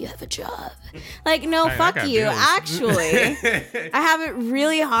because you have a job. Like, no, fuck you. Bills. Actually, I have it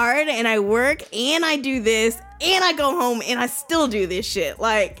really hard, and I work, and I do this, and I go home, and I still do this shit.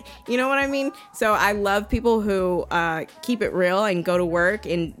 Like, you know what I mean? So I love people who keep it real and go to work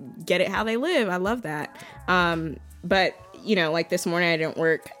and get it how they live. I love that. But, you know, like this morning I didn't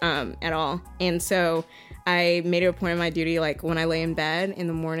work at all. And so I made it a point of my duty, like when I lay in bed in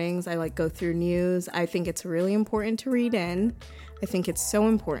the mornings, I like go through news. I think it's really important to read in. I think it's so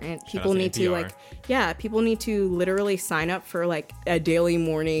important. People need to people need to literally sign up for like a daily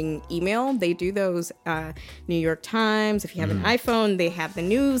morning email. They do those. New York Times. If you have an iPhone, they have the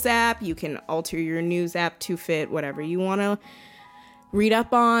news app. You can alter your news app to fit whatever you want to read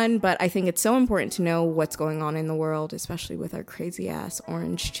up on. But I think it's so important to know what's going on in the world, especially with our crazy ass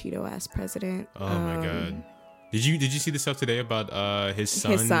orange Cheeto ass president. Oh my God. Did you see the stuff today about his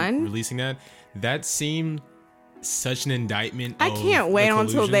son releasing that? That seemed such an indictment. I can't wait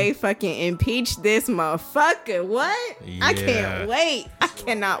until they fucking impeach this motherfucker. What? Yeah. I can't wait. I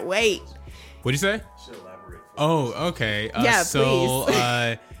cannot wait. What'd you say? Should elaborate. Oh, okay. Please.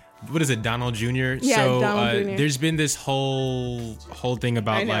 What is it, Donald Jr.? Yeah, so, Donald Jr. There's been this whole thing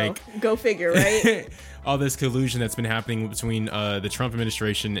about go figure, right? all this collusion that's been happening between the Trump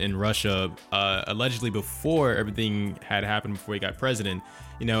administration and Russia, allegedly before everything had happened, before he got president.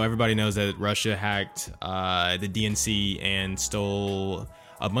 You know, everybody knows that Russia hacked the DNC and stole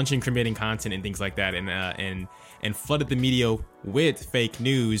a bunch of incriminating content and things like that, and flooded the media with fake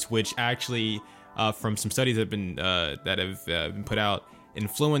news, which actually, from some studies that have been put out,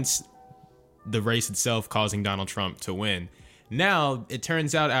 influenced the race itself, causing Donald Trump to win. Now, it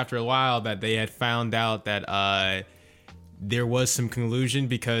turns out after a while that they had found out that there was some collusion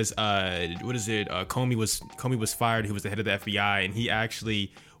because Comey was fired, who was the head of the FBI, and he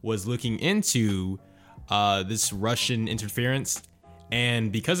actually was looking into this Russian interference.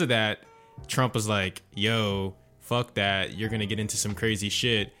 And because of that, Trump was like, yo, fuck that, you're gonna get into some crazy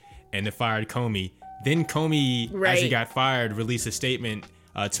shit, and they fired Comey. Then Comey, as he got fired, released a statement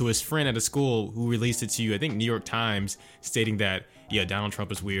to his friend at a school, who released it to, I think, New York Times, stating that, yeah, Donald Trump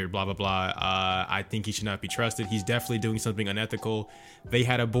is weird, blah, blah, blah. I think he should not be trusted. He's definitely doing something unethical. They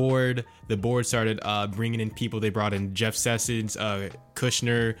had a board. The board started bringing in people. They brought in Jeff Sessions,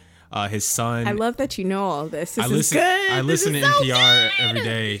 Kushner, his son. I love that you know all this. This is good. I listen to NPR every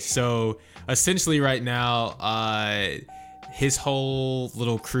day. So essentially right now, his whole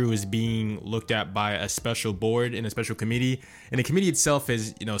little crew is being looked at by a special board and a special committee. And the committee itself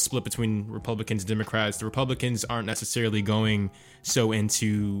is, split between Republicans and Democrats. The Republicans aren't necessarily going so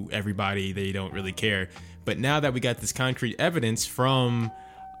into everybody. They don't really care. But now that we got this concrete evidence from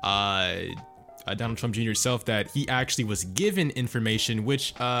Donald Trump Jr. himself that he actually was given information,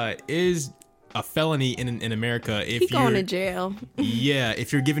 which is a felony in America. If you're going to jail. Yeah,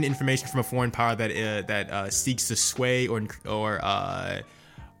 if you're given information from a foreign power that seeks to sway or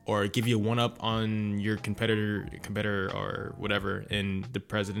give you a one-up on your competitor or whatever in the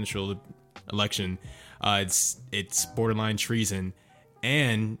presidential election, it's borderline treason.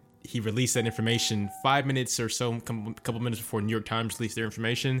 And he released that information 5 minutes or so, a couple minutes before New York Times released their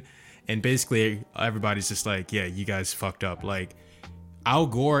information, and basically everybody's just like, yeah, you guys fucked up. Like, Al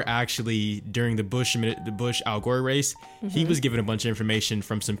Gore actually, during the Bush-Al Gore race, he was given a bunch of information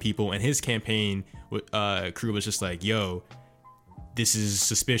from some people, and his campaign crew was just like, yo, this is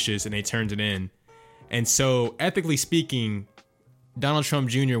suspicious, and they turned it in. And so, ethically speaking, Donald Trump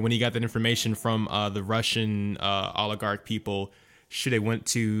Jr., when he got that information from the Russian oligarch people, should have went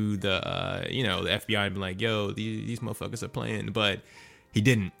to the FBI and been like, yo, these motherfuckers are playing, but he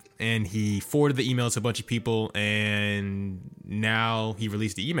didn't. And he forwarded the emails to a bunch of people, and now he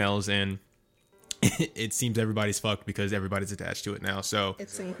released the emails, and it seems everybody's fucked because everybody's attached to it now. So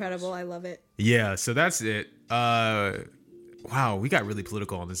it's incredible. I love it. Yeah, so that's it. Wow, we got really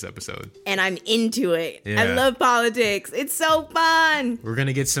political on this episode. And I'm into it. Yeah. I love politics. It's so fun. We're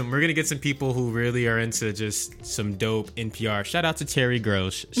gonna get some people who really are into just some dope NPR. Shout out to Terry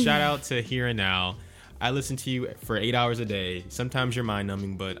Gross. Shout out to Here and Now. I listen to you for 8 hours a day. Sometimes you're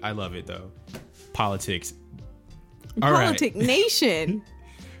mind-numbing, but I love it, though. Politics. All Politic right. Nation.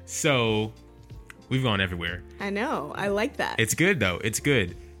 So, we've gone everywhere. I know. I like that. It's good, though. It's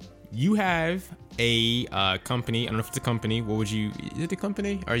good. You have a company. I don't know if it's a company. Is it a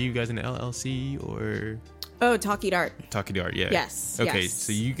company? Are you guys in an LLC or? Oh, Talkie Dart. Talkie Dart, yeah. Yes. Okay, yes.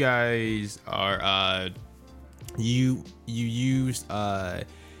 So you guys are, you use,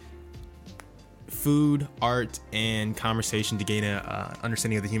 food, art, and conversation to gain a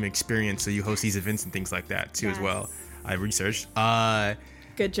understanding of the human experience. So you host these events and things like that too, as well. I researched.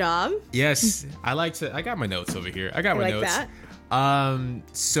 Good job. Yes, I got my notes over here. I got my notes. That.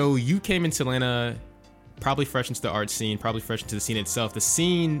 So you came into Atlanta probably fresh into the art scene, probably fresh into the scene itself. The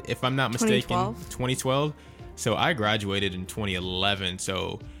scene, if I'm not mistaken, 2012. So I graduated in 2011.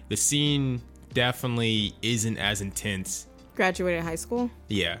 So the scene definitely isn't as intense. Graduated high school?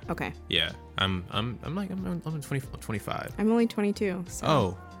 Yeah. Okay. Yeah. I'm 25. I'm only 22. So.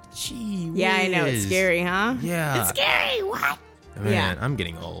 Oh, Gee Yeah, I know. It's whiz. scary, huh? Yeah. It's scary. What? Man, Yeah. I'm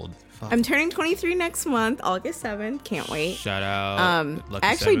getting old. Fuck. I'm turning 23 next month, August 7th. Can't wait. Shout out. Lucky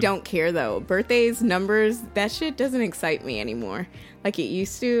I actually 7. don't care though. Birthdays, numbers, that shit doesn't excite me anymore like it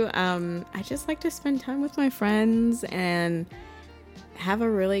used to. I just like to spend time with my friends and have a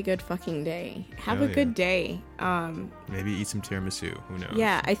really good fucking day. Have Hell a good day. Maybe eat some tiramisu. Who knows?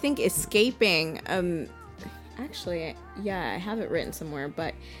 Yeah, I think escaping, actually, yeah, I have it written somewhere,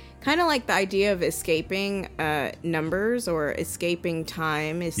 but kind of like the idea of escaping numbers or escaping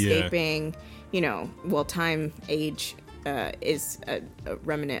time, escaping, time, age is a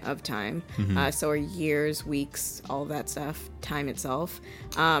remnant of time. So are years, weeks, all of that stuff, time itself.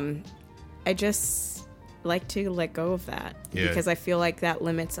 I just like to let go of that because I feel like that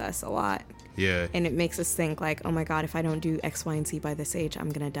limits us a lot. Yeah. And it makes us think like, oh my God, if I don't do X, Y, and Z by this age, I'm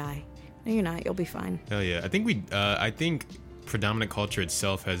going to die. No, you're not. You'll be fine. Hell yeah. I think predominant culture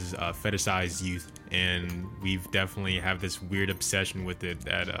itself has fetishized youth, and we've definitely have this weird obsession with it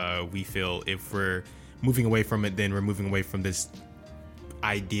that we feel if we're moving away from it, then we're moving away from this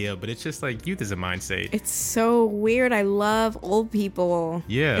idea. But it's just like youth is a mind state. It's so weird. I love old people.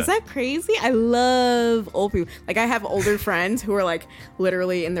 Yeah. Is that crazy? I love old people. Like I have older friends who are like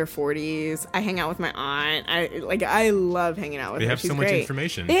literally in their 40s. I hang out with my aunt. I love hanging out with They her. have She's so much great.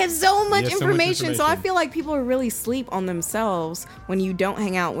 information. They have so much They have so much information. So I information. feel like people really sleep on themselves when you don't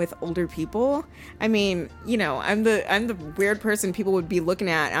hang out with older people. I mean, I'm the weird person people would be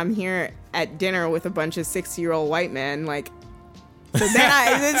looking at. I'm here at dinner with a bunch of 60-year-old white men, like. So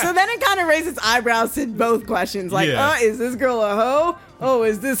then it kind of raises eyebrows to both questions. Like, Yeah. is this girl a hoe? Oh,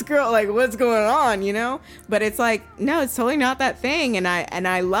 is this girl like what's going on? But it's like, no, it's totally not that thing, and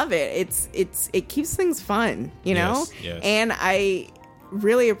I love it. It keeps things fun, Yes. And I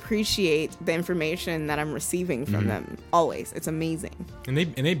really appreciate the information that I'm receiving from them always. It's amazing. And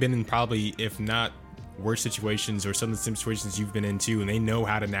they've been in probably, if not worse situations or some of the situations you've been in too, and they know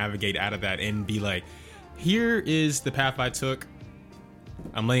how to navigate out of that and be like, here is the path I took.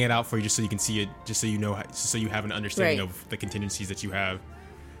 I'm laying it out for you just so you can see it, just so you know, just so you have an understanding Right. of the contingencies that you have.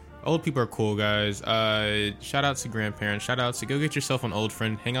 Old people are cool, guys. Shout out to grandparents. Shout out to go get yourself an old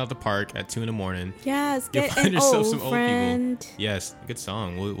friend. Hang out at the park at 2 a.m. Yes, You'll get find an yourself old some old friend. people. Yes, good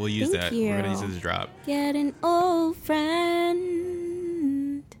song. We'll use Thank that. you. We're gonna use it as a drop. Get an old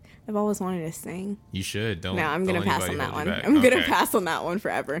friend. I've always wanted to sing. You should. Don't. No, I'm don't gonna let pass on anybody that hold you one. back. I'm gonna Okay. pass on that one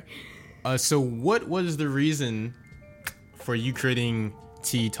forever. So what was the reason for you creating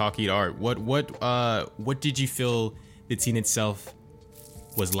Tea Talk Eat Art? What did you feel the teen itself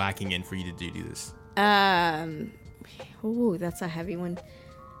was lacking in for you to do this? Ooh, that's a heavy one.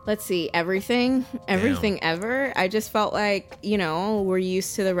 Let's see, everything ever. I just felt like, we're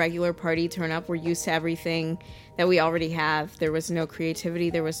used to the regular party turn up. We're used to everything that we already have. There was no creativity.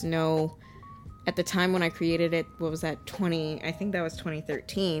 There was no, at the time when I created it, what was that, I think that was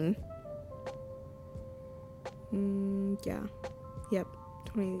 2013. Yep,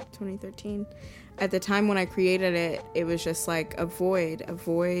 2013. At the time when I created it, it was just like a void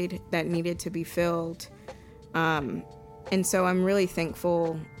that needed to be filled. And so I'm really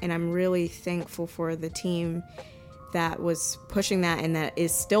thankful, and I'm really thankful for the team that was pushing that and that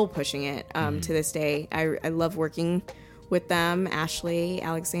is still pushing it to this day. I love working with them, Ashley,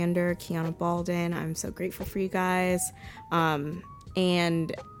 Alexander, Kiana Balden. I'm so grateful for you guys.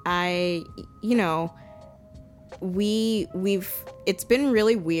 And I, it's been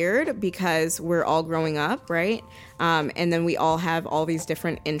really weird because we're all growing up, right? And then we all have all these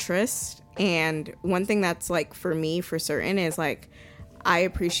different interests. And one thing that's like for me for certain is like I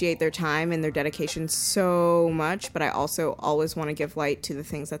appreciate their time and their dedication so much, but I also always want to give light to the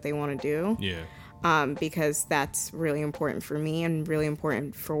things that they want to do. Yeah. Because that's really important for me and really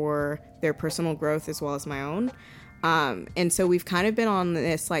important for their personal growth as well as my own. And so we've kind of been on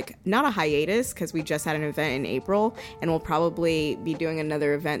this, like, not a hiatus because we just had an event in April, and we'll probably be doing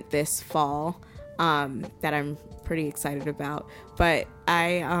another event this fall that I'm pretty excited about. But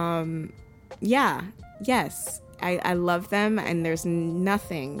I love them, and there's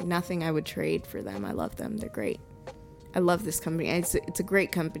nothing I would trade for them. I love them. They're great. I love this company. It's a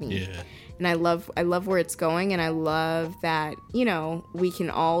great company. Yeah. And I love where it's going, and I love that, we can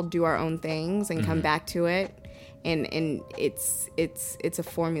all do our own things and come back to it. And it's a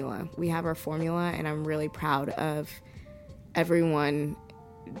formula. We have our formula, and I'm really proud of everyone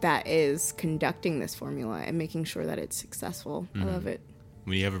that is conducting this formula and making sure that it's successful. I love it.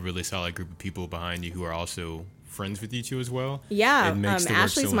 When you have a really solid group of people behind you who are also friends with you too as well. Yeah, it makes the work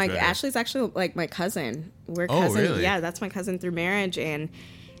Ashley's so much better. Ashley's actually like my cousin. We're Oh, cousins. really? Yeah, that's my cousin through marriage, and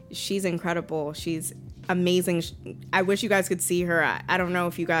she's incredible. She's amazing. I wish you guys could see her. I don't know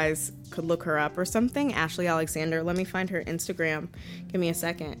if you guys could look her up or something. Ashley Alexander. Let me find her Instagram. Give me a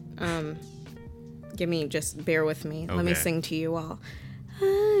second. Just bear with me. Okay. Let me sing to you all.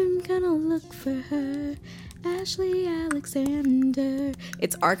 I'm gonna look for her. Ashley Alexander.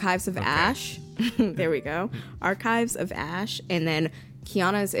 It's Archives of Ash. There we go. Archives of Ash. And then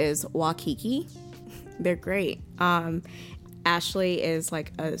Kiana's is Wakiki. They're great. Ashley is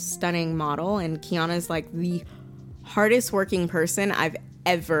like a stunning model, and Kiana's like the hardest working person I've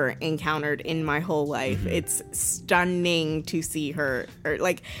ever encountered in my whole life. Mm-hmm. It's stunning to see her.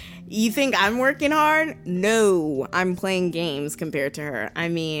 Like, you think I'm working hard? No, I'm playing games compared to her. I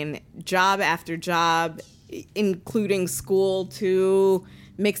mean, job after job, including school too,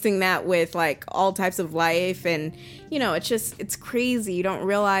 mixing that with like all types of life. And, you know, it's crazy. You don't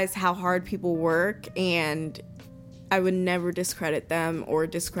realize how hard people work, and I would never discredit them or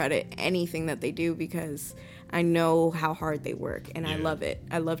discredit anything that they do, because I know how hard they work, and I love it.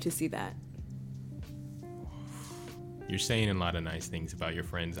 I love to see that. You're saying a lot of nice things about your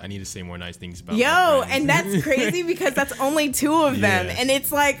friends. I need to say more nice things about my friends. And that's crazy because that's only two of them. And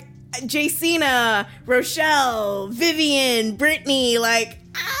it's like Jacina, Rochelle, Vivian, Brittany, like,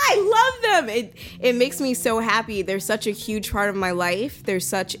 I love them. It makes me so happy. They're such a huge part of my life. They're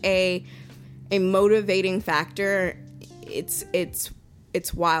such a motivating factor.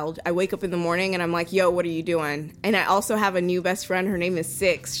 It's wild. I wake up in the morning and I'm like, yo, what are you doing? And I also have a new best friend. Her name is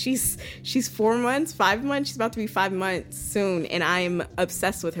Six. She's 4 months, 5 months. She's about to be 5 months soon. And I'm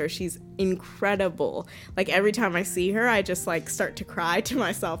obsessed with her. She's incredible. Like, every time I see her, I just like start to cry to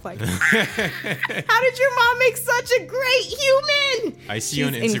myself. Like, how did your mom make such a great human? I see you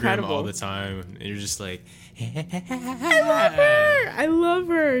on Instagram incredible. All the time. And you're just like, I love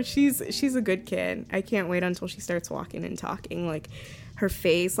her. She's a good kid. I can't wait until she starts walking and talking. Like, her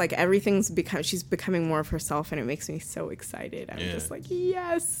face, like, she's becoming more of herself, and it makes me so excited. I'm just like,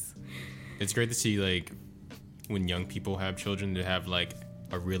 yes. It's great to see, like, when young people have children, to have like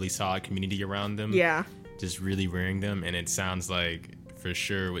a really solid community around them. Yeah. Just really rearing them. And it sounds like, for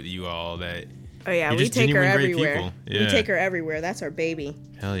sure, with you all, that we take her everywhere. We take her everywhere. That's our baby.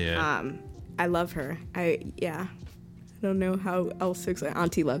 Hell yeah. I love her. I don't know how else to explain.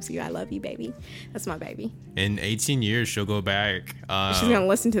 Auntie loves you. I love you, baby. That's my baby. In 18 years, she'll go back. She's going to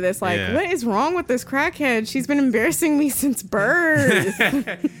listen to this like, what is wrong with this crackhead? She's been embarrassing me since birth.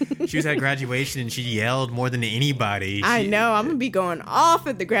 She was at graduation and she yelled more than anybody. I know. I'm going to be going off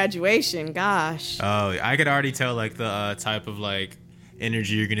at the graduation. Gosh. Oh, I could already tell, like, the type of, like,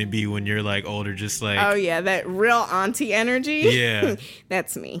 energy you're going to be when you're, like, older. Just like... Oh, yeah. That real auntie energy. Yeah.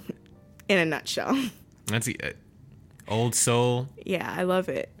 That's me. In a nutshell. That's old soul. Yeah, I love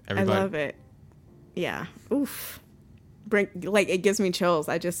it. I love it. Yeah. Oof. It gives me chills.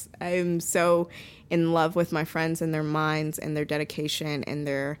 I am so in love with my friends and their minds and their dedication and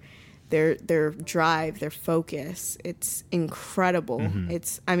their drive, their focus. It's incredible.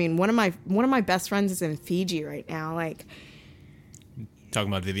 Mm-hmm. One of my best friends is in Fiji right now. Like,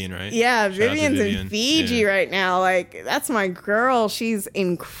 talking about Vivian, right? Yeah, Vivian's in Fiji right now. Like, that's my girl. She's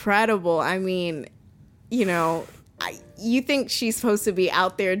incredible. I mean, you know, you think she's supposed to be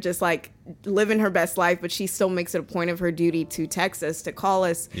out there just like living her best life, but she still makes it a point of her duty to text us, to call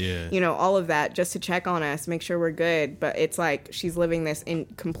us, you know, all of that, just to check on us, make sure we're good. But it's like she's living this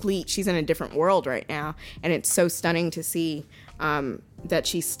she's in a different world right now. And it's so stunning to see that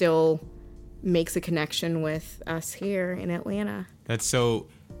she still makes a connection with us here in Atlanta. That's so...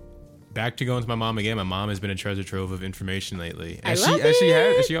 Back to going to my mom again. My mom has been a treasure trove of information lately. As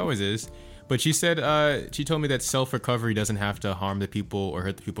she always is. But she said, she told me that self-recovery doesn't have to harm the people or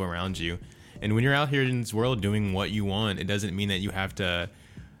hurt the people around you. And when you're out here in this world doing what you want, it doesn't mean that you have to...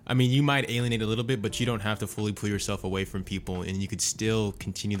 I mean, you might alienate a little bit, but you don't have to fully pull yourself away from people. And you could still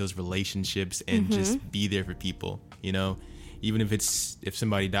continue those relationships and just be there for people, you know? Even if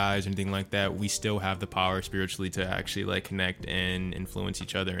somebody dies or anything like that, we still have the power spiritually to actually like connect and influence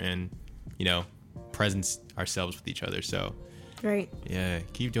each other and, you know, presence ourselves with each other. So, right. Yeah,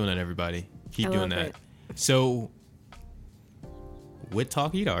 keep doing that, everybody. Keep doing that. It. So, with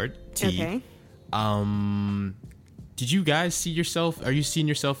Talk Eat Art, okay. Did you guys see yourself? Are you seeing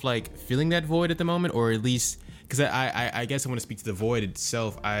yourself like filling that void at the moment, or at least because I guess I want to speak to the void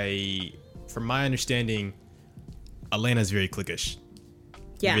itself. From my understanding, Atlanta's very cliquish.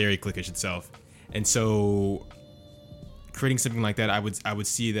 Yeah. Very cliquish itself. And so creating something like that, I would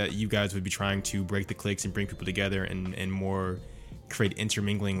see that you guys would be trying to break the cliques and bring people together and more create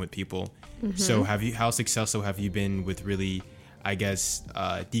intermingling with people. Mm-hmm. So how successful have you been with really, I guess,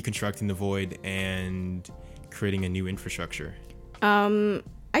 deconstructing the void and creating a new infrastructure?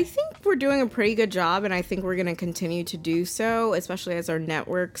 I think we're doing a pretty good job, and I think we're going to continue to do so, especially as our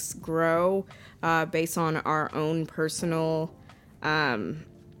networks grow, based on our own personal, how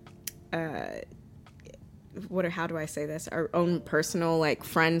do I say this? Our own personal, like,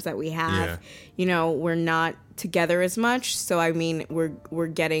 friends that we have. Yeah. You know, we're not together as much, so I mean, we're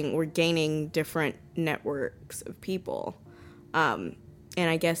gaining different networks of people, and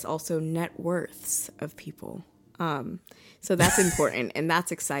I guess also net worths of people. So that's important and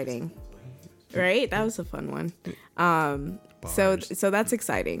that's exciting, right? That was a fun one. So that's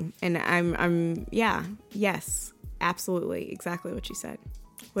exciting, and yes, absolutely, exactly what you said.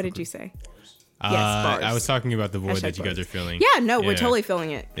 What did you say? Yes, bars. I was talking about the void Hashtag that you guys bars. are feeling. Yeah, no, we're totally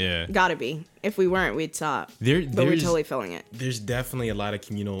filling it. Yeah. Gotta be. If we weren't, we'd stop. But we're There's- totally filling it. There's definitely a lot of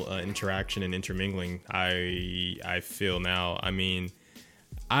communal interaction and intermingling. I feel now. I mean,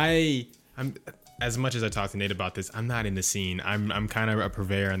 I'm as much as I talk to Nate about this, I'm not in the scene. I'm kind of a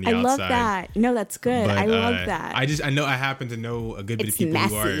purveyor on the I outside. love that. No, that's good. But, I love that. I know I happen to know a good bit It's of people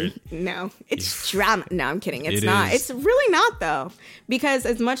who are. messy. No, it's drama. No, I'm kidding. It's It not. is. It's really not though, because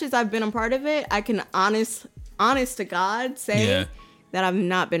as much as I've been a part of it, I can honest to God say Yeah. that I've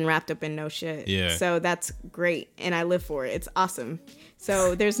not been wrapped up in no shit. Yeah. So that's great, and I live for it. It's awesome.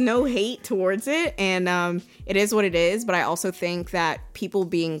 So there's no hate towards it, and it is what it is. But I also think that people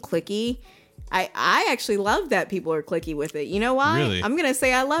being cliquey. I actually love that people are cliquey with it. You know why? Really? I'm going to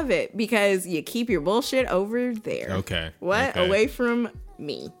say I love it because you keep your bullshit over there. Okay. What? Okay. Away from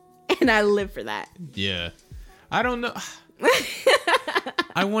me. And I live for that. Yeah. I don't know.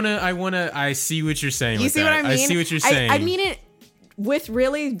 I see what you're saying. You with see that. what I mean? I see what you're saying. I mean it with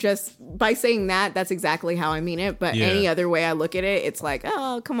really just by saying that's exactly how I mean it. But Yeah. any other way I look at it, it's like,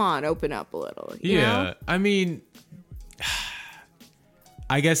 oh, come on, open up a little. You know? I mean,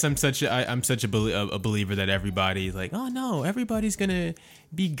 I guess I'm such a believer that everybody like, oh no, everybody's gonna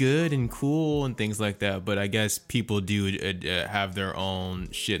be good and cool and things like that. But I guess people do have their own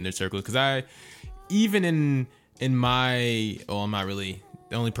shit in their circles. Because even in my, I'm not really,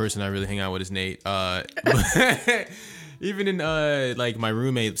 the only person I really hang out with is Nate. Even in like my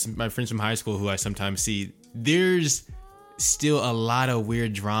roommates, my friends from high school who I sometimes see, there's still a lot of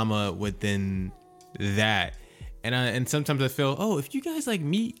weird drama within that. And sometimes I feel, oh, if you guys like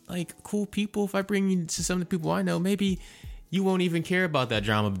meet like cool people, if I bring you to some of the people I know, maybe you won't even care about that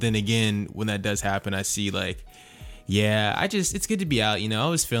drama. But then again, when that does happen, I see like, yeah, it's good to be out. You know, I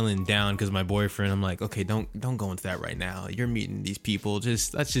was feeling down because my boyfriend. I'm like, okay, don't go into that right now. You're meeting these people.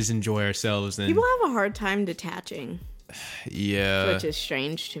 Let's just enjoy ourselves. And People have a hard time detaching, yeah, which is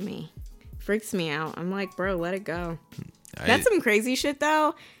strange to me. Freaks me out. I'm like, bro, let it go. That's some crazy shit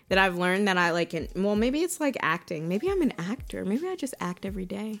though that I've learned that I like. Well, maybe it's like acting. Maybe I'm an actor. Maybe I just act every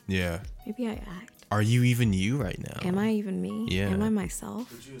day. Yeah. Maybe I act. Are you even you right now? Am I even me? Yeah. Am I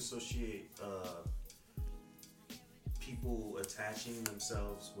myself? Would you associate people attaching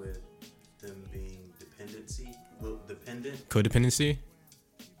themselves with them being dependent, Codependency?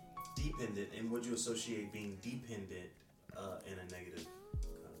 dependent, and would you associate being dependent in a negative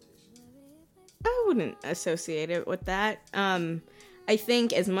connotation? I wouldn't associate it with that. I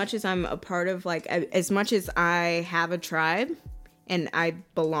think as much as I'm a part of like, as much as I have a tribe and I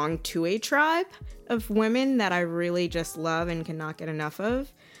belong to a tribe of women that I really just love and cannot get enough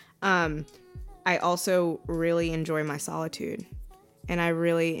of, I also really enjoy my solitude, and I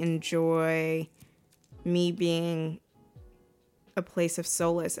really enjoy me being a place of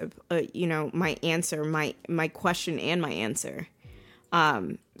solace, of my answer, my question and my answer.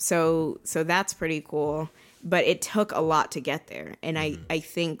 So that's pretty cool, but it took a lot to get there, and I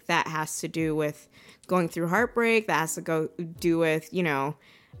think that has to do with going through heartbreak. That has to do with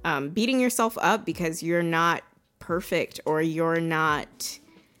beating yourself up because you're not perfect, or you're not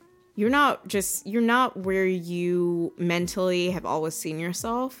where you mentally have always seen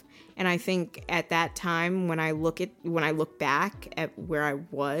yourself. And I think at that time, when I look back at where I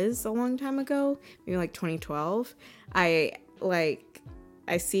was a long time ago, maybe like 2012, I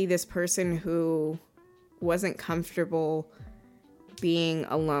see this person who wasn't comfortable being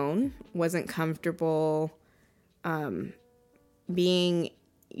alone, wasn't comfortable being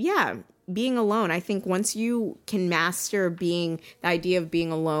alone. I think once you can master the idea of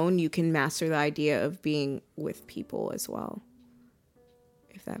being alone, you can master the idea of being with people as well.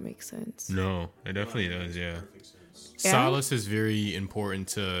 If that makes sense. No, it definitely does, yeah. Yeah. Solace is very important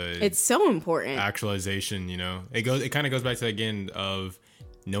to It's so important. actualization, It kind of goes back to, again, of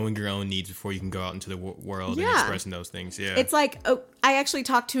knowing your own needs before you can go out into the world and expressing those things, yeah. It's like, I actually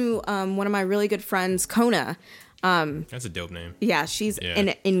talked to one of my really good friends, Kona, That's a dope name. Yeah, she's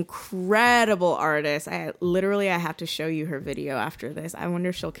an incredible artist. I have to show you her video after this. I wonder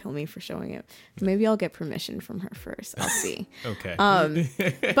if she'll kill me for showing it. Maybe I'll get permission from her first. I'll see. Okay.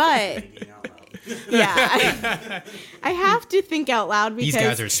 But yeah, I have to think out loud because these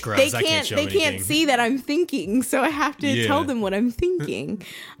guys are scrubs. They can't see that I'm thinking, so I have to tell them what I'm thinking.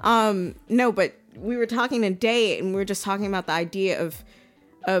 No, but we were talking today, and we were just talking about the idea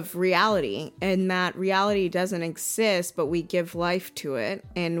of reality, and that reality doesn't exist, but we give life to it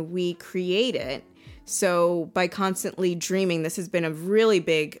and we create it. So by constantly dreaming, this has been a really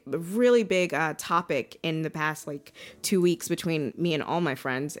big topic in the past 2 weeks between me and all my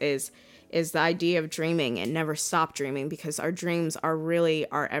friends is the idea of dreaming and never stop dreaming, because our dreams are really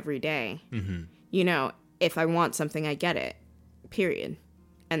our everyday. Mm-hmm. You know, if I want something, I get it, period.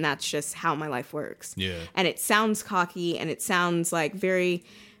 And that's just how my life works. Yeah. And it sounds cocky, and it sounds like very,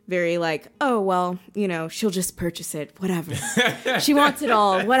 very oh, well, she'll just purchase it, whatever. She wants it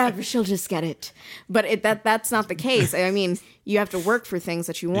all, whatever, she'll just get it. But that's not the case. I mean, you have to work for things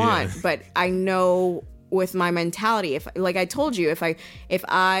that you want. Yeah. But I know with my mentality, if, like I told you, if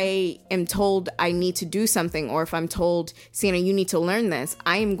I am told I need to do something, or if I'm told, Sienna, you need to learn this,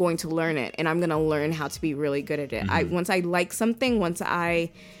 I am going to learn it, and I'm going to learn how to be really good at it. Mm-hmm. Once I like something, once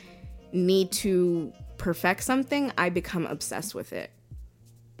I need to perfect something, I become obsessed with it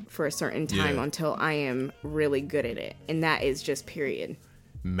for a certain time until I am really good at it, and that is just period.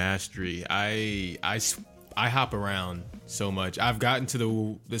 Mastery. I hop around so much. I've gotten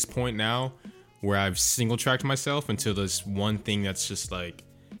to this point now where I've single tracked myself into this one thing that's just like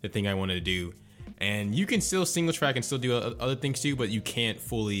the thing I want to do. And you can still single track and still do other things too, but you can't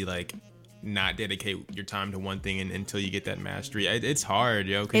fully not dedicate your time to one thing until you get that mastery. It's hard,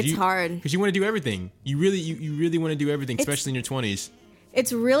 yo. It's hard because you want to do everything. You really want to do everything, especially in your 20s.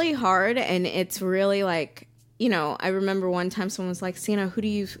 It's really hard, and it's really I remember one time someone was like, Sienna, who do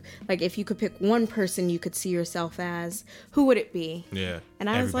you, if you could pick one person you could see yourself as, who would it be? Yeah. And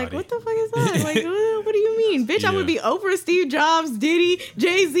I was like, what the fuck is that? What do you mean? Bitch, I would be Oprah, Steve Jobs, Diddy,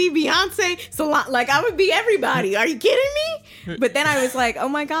 Jay-Z, Beyonce, Solange. I would be everybody. Are you kidding me? But then I was like, oh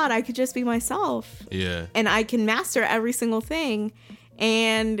my God, I could just be myself. Yeah. And I can master every single thing.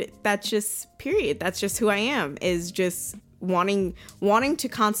 And that's just, period. That's just who I am, is just wanting to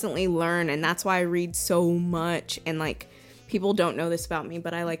constantly learn. And that's why I read so much. And people don't know this about me,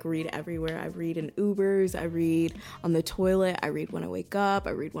 but I read everywhere. I read in Ubers, I read on the toilet, I read when I wake up,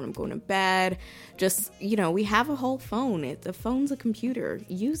 I read when I'm going to bed. Just, we have a whole phone. The phone's a computer.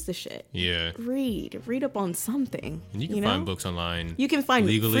 Use the shit. Yeah. Read up on something. And you can find books online. You can find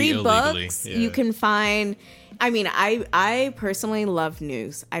legally, free illegally. Books. Yeah. You can find, I personally love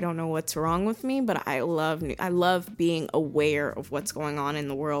news. I don't know what's wrong with me, but I love news. I love being aware of what's going on in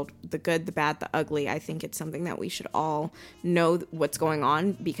the world, the good, the bad, the ugly. I think it's something that we should all know what's going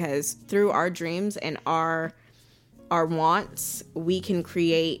on, because through our dreams and our wants, we can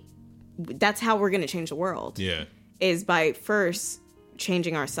create. That's how we're going to change the world. Yeah, is by first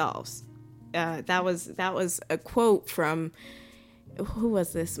changing ourselves. That was a quote from, who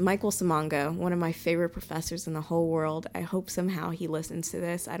was this? Michael Samanga, one of my favorite professors in the whole world. I hope somehow he listens to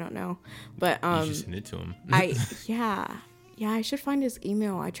this. I don't know, but you should send it to him. I should find his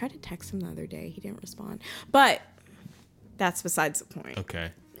email. I tried to text him the other day. He didn't respond, but that's besides the point. Okay.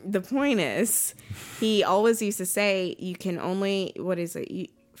 The point is, he always used to say, you can only,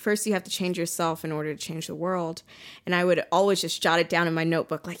 first you have to change yourself in order to change the world. And I would always just jot it down in my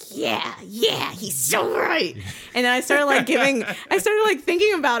notebook, yeah, he's so right. And then I started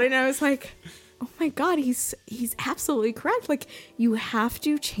thinking about it, and I was like, oh my God, he's absolutely correct. You have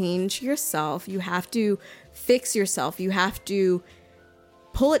to change yourself. You have to fix yourself. You have to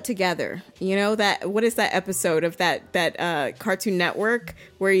pull it together. That, what is that episode of that Cartoon Network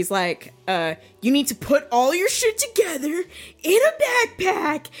where he's like, you need to put all your shit together in a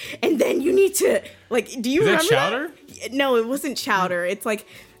backpack, and then you need to do you remember Chowder? That? No, it wasn't Chowder. It's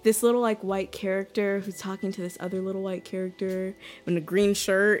this little white character who's talking to this other little white character in a green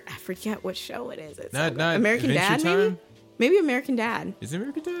shirt. I forget what show it is. It's not American Adventure Dad, Time? Maybe American Dad. Is it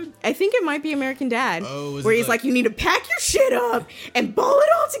American Dad? I think it might be American Dad. Oh, where he's you need to pack your shit up and ball it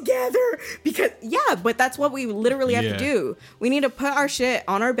all together, because but that's what we literally have to do. We need to put our shit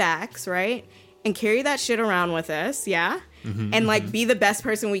on our backs, right? And carry that shit around with us, Mm-hmm, and be the best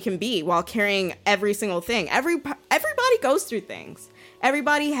person we can be while carrying every single thing. Everybody goes through things.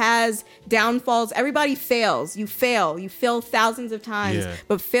 Everybody has downfalls. Everybody fails. You fail thousands of times,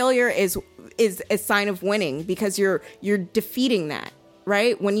 but failure is a sign of winning, because you're defeating that.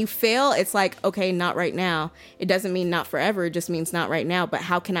 right? When you fail, it's like, okay, not right now. It doesn't mean not forever. It just means not right now. But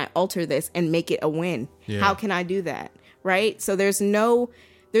how can I alter this and make it a win? Yeah. How can I do that? Right? So there's no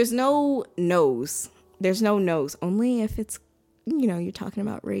no's. There's no no's. Only if it's, you're talking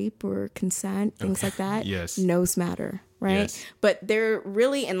about rape or consent, things like that. Yes. No's matter, right? Yes. But there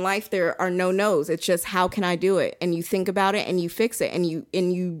really in life there are no no's. It's just how can I do it? And you think about it and you fix it and you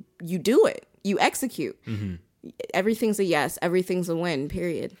do it. You execute. Mm-hmm. Everything's a yes. Everything's a win.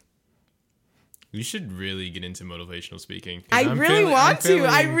 Period. You should really get into motivational speaking. I really want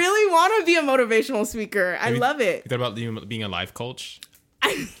to be a motivational speaker. I love it. You thought about being a life coach?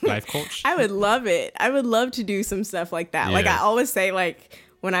 Life coach? I would love it. I would love to do some stuff like that. Yeah. Like I always say, like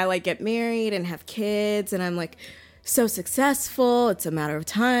when I like get married and have kids and I'm like so successful, it's a matter of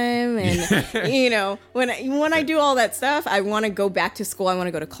time. And when I do all that stuff, I want to go back to school. I want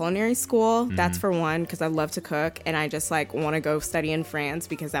to go to culinary school. Mm-hmm. That's for one, because I love to cook, and I just like want to go study in France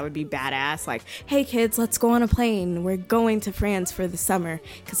because that would be badass. Like, hey kids, let's go on a plane. We're going to France for the summer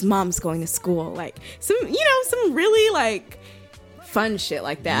because mom's going to school. Like some really like fun shit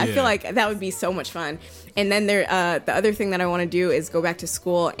like that. Yeah. I feel like that would be so much fun. And then the other thing that I want to do is go back to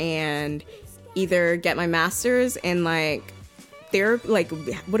school and either get my master's in like therapy. Like,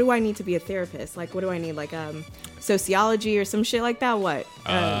 what do I need to be a therapist? Like, what do I need? Like sociology or some shit like that? What?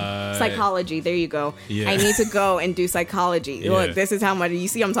 Psychology. There you go. Yeah. I need to go and do psychology. Yeah. Look, this is how much you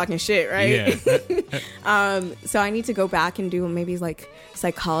see. I'm talking shit, right? Yeah. So I need to go back and do maybe like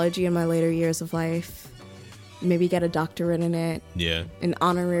psychology in my later years of life. Maybe get a doctorate in it. Yeah. An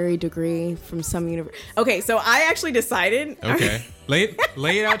honorary degree from some university. Okay, so I actually decided. Okay.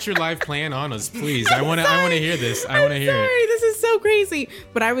 Lay out your life plan on us, please. I want to hear this. I want to hear it. This is so crazy.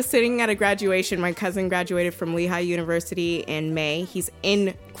 But I was sitting at a graduation. My cousin graduated from Lehigh University in May. He's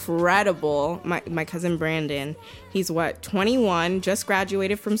incredible. My cousin Brandon. He's 21, just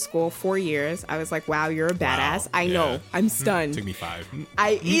graduated from school, 4 years. I was like, wow, you're a badass. I know. I'm stunned. Took me 5.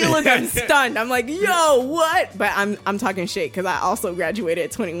 I'm stunned. I'm like, yo, what? But I'm talking shit because I also graduated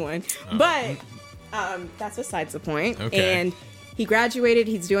at 21. But that's besides the point. Okay. And he graduated.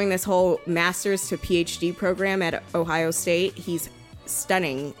 He's doing this whole master's to PhD program at Ohio State. He's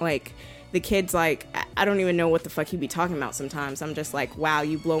stunning. Like, the kid's like, I don't even know what the fuck he'd be talking about sometimes. I'm just like, wow,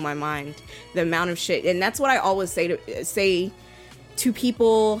 you blow my mind. The amount of shit. And that's what I always say to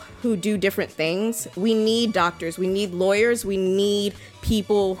people who do different things. We need doctors. We need lawyers. We need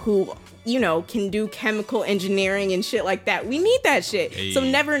people who, can do chemical engineering and shit like that. We need that shit. Hey. So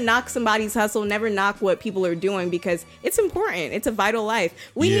never knock somebody's hustle. Never knock what people are doing because it's important. It's a vital life.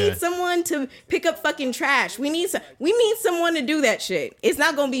 We need someone to pick up fucking trash. We need someone to do that shit. It's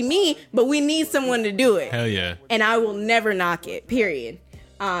not going to be me, but we need someone to do it. Hell yeah. And I will never knock it, period.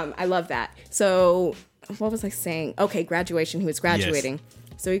 I love that. So what was I saying? Okay, graduation. He was graduating. Yes.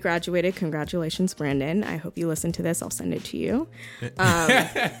 So he graduated. Congratulations, Brandon. I hope you listen to this. I'll send it to you. And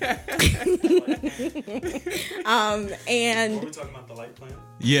Are we talking about the life plan?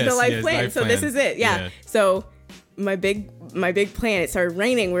 Yes, the life plan. So this is it. Yeah. So my big plan. It started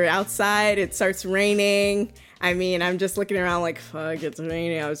raining. We're outside. It starts raining. I mean, I'm just looking around like, fuck, it's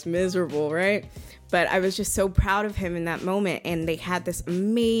raining. I was miserable, right? But I was just so proud of him in that moment. And they had this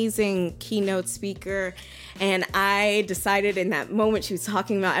amazing keynote speaker. And I decided in that moment she was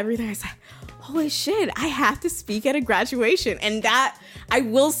talking about everything. I was like, holy shit, I have to speak at a graduation. And that I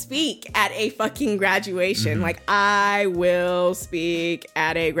will speak at a fucking graduation. Mm-hmm. Like, I will speak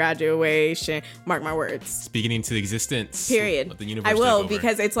at a graduation. Mark my words. Speaking into existence. Period. The universe I will,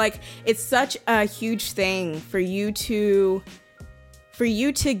 because it's like, it's such a huge thing for you to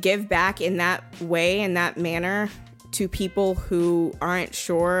give back in that way, in that manner, to people who aren't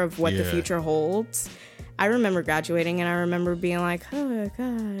sure of what the future holds. I remember graduating and I remember being like, oh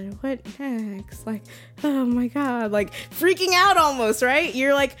God, what next? Like, oh my God, like freaking out almost, right?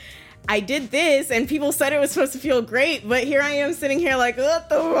 You're like, I did this and people said it was supposed to feel great, but here I am sitting here like, what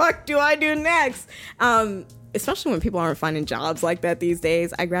the fuck do I do next? Especially when people aren't finding jobs like that these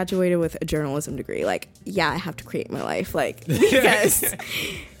days. I graduated with a journalism degree. Like, yeah, I have to create my life, like, because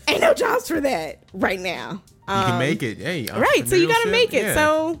ain't no jobs for that right now. You can make it. Hey, right. So you got to make it. Yeah.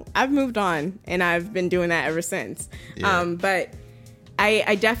 So I've moved on and I've been doing that ever since. Yeah. But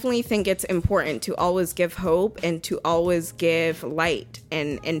I definitely think it's important to always give hope and to always give light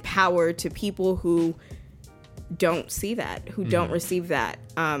and power to people who don't see that, who don't receive that,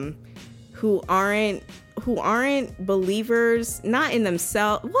 who aren't believers, not in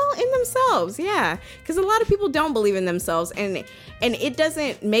themselves. Well, in themselves, yeah. Because a lot of people don't believe in themselves. And it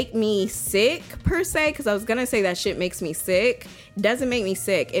doesn't make me sick, per se, because I was going to say that shit makes me sick. It doesn't make me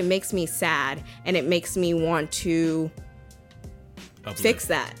sick. It makes me sad. And it makes me want to fix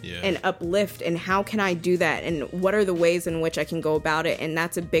that and uplift, and how can I do that, and what are the ways in which I can go about it. And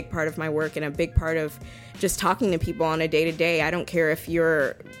that's a big part of my work and a big part of just talking to people on a day-to-day. I don't care if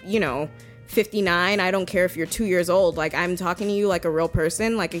you're 59, I don't care if you're 2 years old. Like, I'm talking to you like a real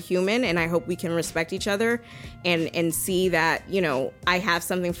person, like a human, and I hope we can respect each other and see that, I have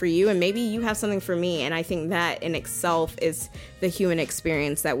something for you and maybe you have something for me. And I think that in itself is the human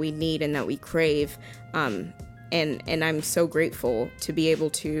experience that we need and that we crave. And I'm so grateful to be able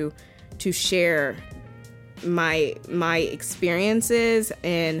to share my experiences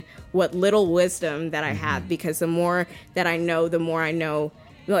and what little wisdom that I have, because the more that I know, the more I know.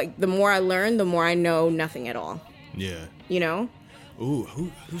 Like, the more I learn, the more I know nothing at all. Yeah. Ooh,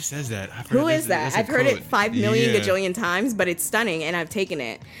 who says that? Who is that? I've heard it 5 million gajillion times, but it's stunning, and I've taken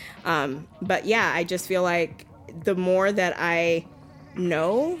it. But yeah, I just feel like the more that I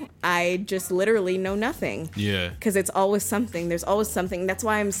know, I just literally know nothing. Yeah. Because it's always something. There's always something. That's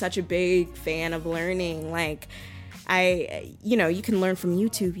why I'm such a big fan of learning. Like, you can learn from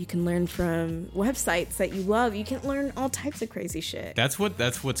YouTube, you can learn from websites that you love, you can learn all types of crazy shit. That's what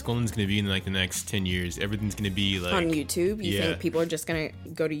schooling is going to be in like the next 10 years. Everything's going to be like on YouTube. You think people are just going to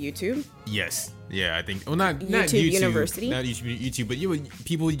go to YouTube? Yes. Yeah, I think. Well, not YouTube University. Not YouTube, but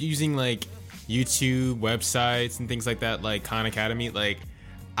people using like YouTube websites and things like that, like Khan Academy. Like,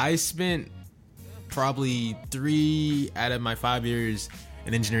 I spent probably 3 out of my 5 years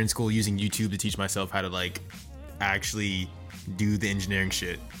in engineering school using YouTube to teach myself how to like actually do the engineering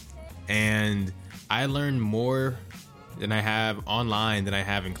shit, and I learned more than I have online than I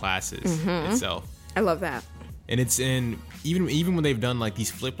have in classes itself. I love that. And it's in even when they've done like these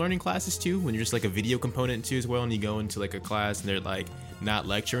flip learning classes too, when you're just like a video component too as well, and you go into like a class and they're like not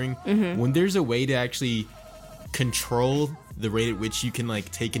lecturing, when there's a way to actually control the rate at which you can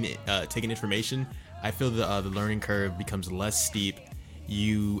like take in information, I feel the learning curve becomes less steep.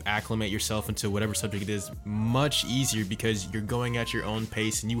 You acclimate yourself into whatever subject it is much easier, because you're going at your own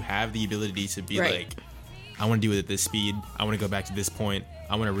pace and you have the ability to be like, I want to do it at this speed, I want to go back to this point,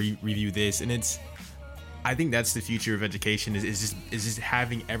 I want to review this. And I think that's the future of education, is just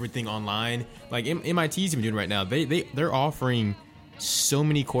having everything online. Like MIT's even doing right now. They're offering so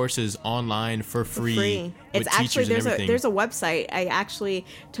many courses online for free. It's actually there's a website. I actually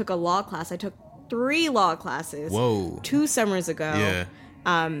took a law class. I took 3 law classes. Whoa. 2 summers ago. Yeah.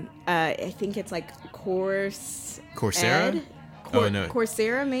 I think it's like Coursera?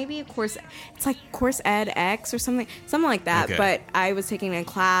 Coursera, maybe. It's like Course Ed X or something like that. Okay. But I was taking a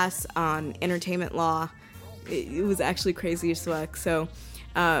class on entertainment law. It was actually crazy as fuck. So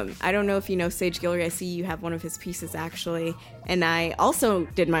I don't know if you know Sage Guillory. I see you have one of his pieces, actually. And I also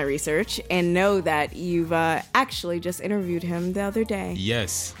did my research and know that you've actually just interviewed him the other day.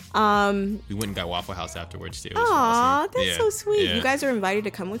 Yes. We went and got Waffle House afterwards, too. Aw, that's so sweet. Yeah. You guys are invited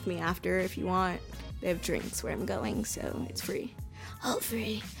to come with me after if you want. They have drinks where I'm going, so it's free. All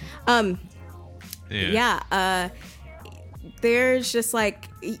free. There's just like,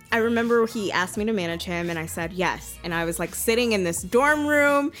 I remember he asked me to manage him and I said yes. And I was like sitting in this dorm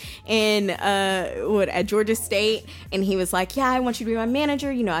room at Georgia State, and he was like, yeah, I want you to be my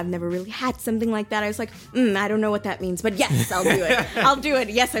manager. I've never really had something like that. I was like, I don't know what that means, but yes, I'll do it. I'll do it.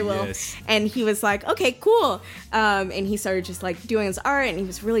 Yes, I will. Yes. And he was like, okay, cool. And he started just like doing his art, and he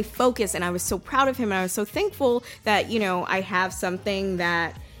was really focused, and I was so proud of him. And I was so thankful that, I have something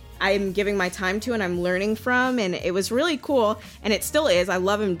that I'm giving my time to and I'm learning from, and it was really cool, and it still is. I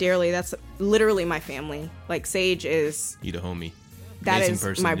love him dearly. That's literally my family. Like, Sage is... You the homie. That amazing is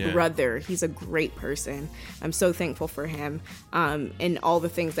person, my brother. He's a great person. I'm so thankful for him and all the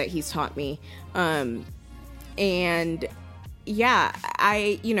things that he's taught me. And yeah,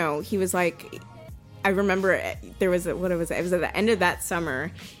 he was like, I remember there was it was at the end of that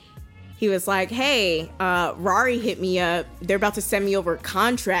summer. He was like, hey, Rari hit me up. They're about to send me over a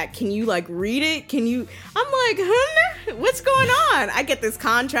contract. Can you, like, read it? I'm like, huh? What's going on? I get this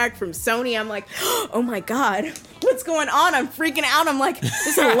contract from Sony. I'm like, oh, my God. What's going on? I'm freaking out. I'm like, this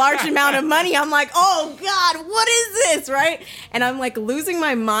is a large amount of money. I'm like, oh, God, what is this, right? And I'm, like, losing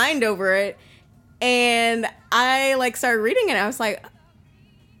my mind over it. And I, like, started reading it. And I was like,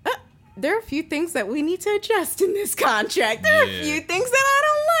 there are a few things that we need to adjust in this contract. There are a few things that I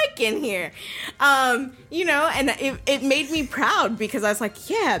don't like in here. And it made me proud, because I was like,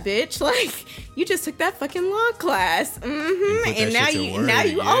 yeah, bitch, like, you just took that fucking law class. And now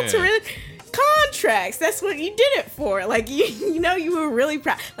you alter it. Contracts. That's what you did it for. Like, you were really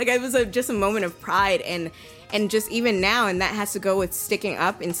proud. Like, it was just a moment of pride, and just even now, and that has to go with sticking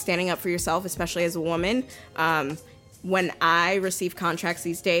up and standing up for yourself, especially as a woman. When I receive contracts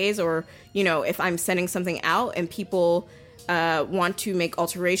these days, or, if I'm sending something out and people want to make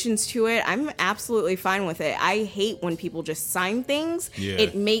alterations to it, I'm absolutely fine with it. I hate when people just sign things. Yeah.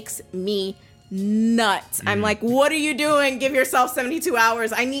 It makes me nuts. I'm like, what are you doing? Give yourself 72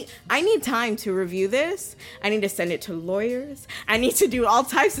 hours. I need time to review this. I need to send it to lawyers. I need to do all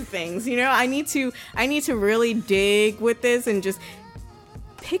types of things. You know, I need to really dig with this and just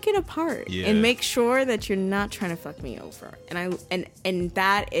pick it apart and make sure that you're not trying to fuck me over. And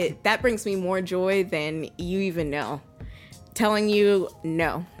that brings me more joy than you even know. Telling you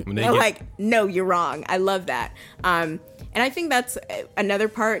no. No, you're wrong. I love that. And I think that's another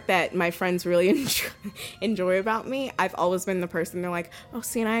part that my friends really enjoy about me. I've always been the person, they're like, oh,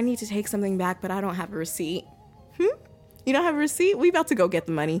 Sienna, I need to take something back, but I don't have a receipt. You don't have a receipt? We about to go get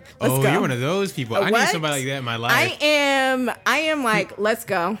the money. Let's go. You're one of those people. I need somebody like that in my life. I am like, let's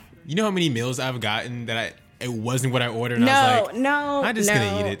go. You know how many meals I've gotten that it wasn't what I ordered, and I was like, I'm just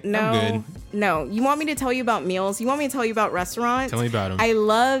gonna eat it. I'm good. No. You want me to tell you about meals? You want me to tell you about restaurants? Tell me about them. I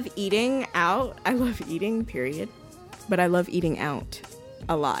love eating out. I love eating, period. But I love eating out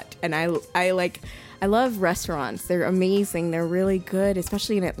a lot. And I love restaurants. They're amazing. They're really good,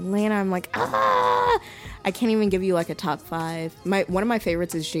 especially in Atlanta. I'm like, I can't even give you like a top 5. One of my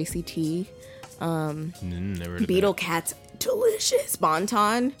favorites is JCT. Never heard of Beetle that. Cat's delicious.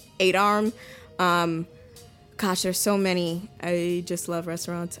 Bonton, 8 Arm. Gosh, there's so many. I just love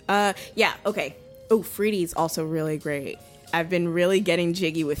restaurants. Yeah, okay. Oh, Freedy's also really great. I've been really getting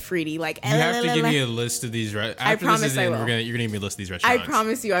jiggy with Freedy. Like, you have to give me a list of these. I promise I will. You're gonna give me a list of these restaurants. I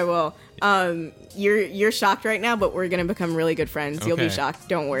promise you I will. You're shocked right now, but we're gonna become really good friends. Okay. You'll be shocked.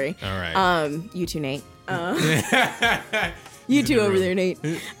 Don't worry. All right. You too, Nate. You two over there, Nate.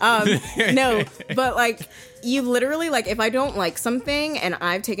 No, but like, you literally, like, if I don't like something and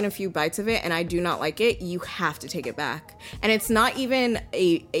I've taken a few bites of it and I do not like it, you have to take it back. And it's not even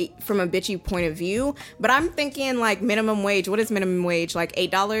a from a bitchy point of view, but I'm thinking like minimum wage. What is minimum wage? Like $8,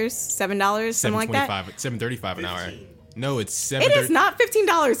 $7, something like that? $7.35 an hour. No, it's $7. It is not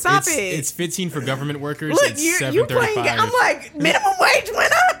 $15. Stop it. It's 15 for government workers. Look, it's you're playing. I'm like, minimum wage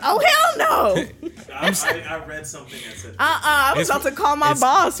went up? Oh hell no! I read something that said. I was about to call my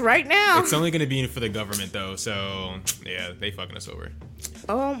boss right now. It's only going to be for the government though, so yeah, they fucking us over.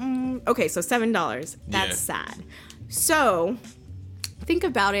 Okay, so $7. That's sad. So think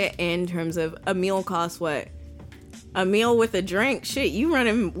about it in terms of a meal costs what? A meal with a drink, shit, you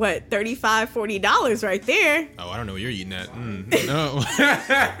running what, $35, $40 right there. Oh, I don't know what you're eating at. No.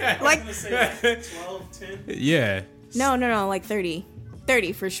 Like 12, 10? Yeah. No, like 30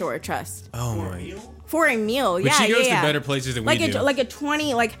 for sure. Trust. Oh my. For a meal, but yeah. She goes to better places than we do. Like a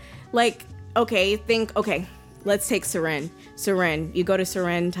 20, like okay. Let's take Seren. You go to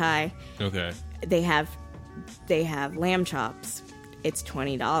Seren Thai. Okay. They have lamb chops. It's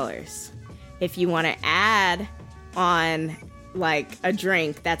 $20. If you want to add on like a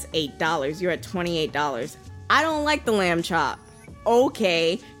drink, that's $8. You're at $28. I don't like the lamb chop.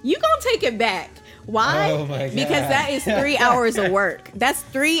 Okay, you gonna take it back. Why? Oh my God. Because that is 3 hours of work. That's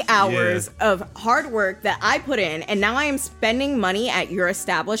 3 hours of hard work that I put in, and now I am spending money at your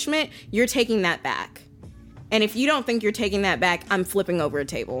establishment. You're taking that back. And if you don't think you're taking that back, I'm flipping over a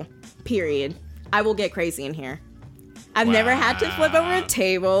table. Period. I will get crazy in here. I've never had to flip over a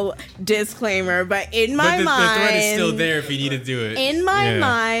table, disclaimer, but in my mind... the threat is still there if you need to do it. In my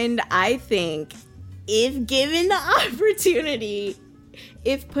mind, I think if given the opportunity,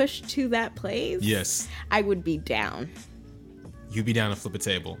 if pushed to that place, yes, I would be down. You'd be down to flip a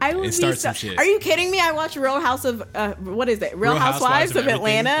table I would and start some shit. Are you kidding me? I watch Real House of what is it? Real Housewives of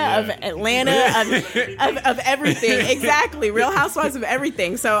Atlanta, of everything. Exactly, Real Housewives of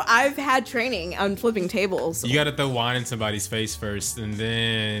everything. So I've had training on flipping tables. You got to throw wine in somebody's face first, and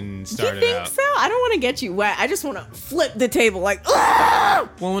then start it out. You think so? I don't want to get you wet. I just want to flip the table like. Ugh!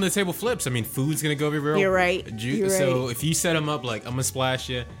 Well, when the table flips, I mean, food's gonna go everywhere. You're right. So if you set them up like, I'm gonna splash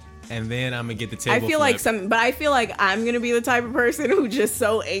you, and then I'm gonna get the table. I feel like I'm gonna be the type of person who just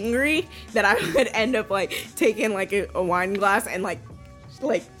so angry that I would end up like taking like a wine glass and like.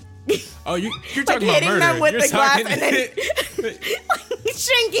 Oh, you're like talking about hitting murder. them with you're the glass talking... and then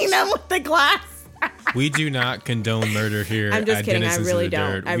shanking them with the glass. We do not condone murder here. I'm just kidding. I Dennis's really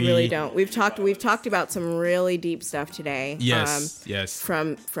Dirt. don't. I really don't. We've talked about some really deep stuff today. Yes.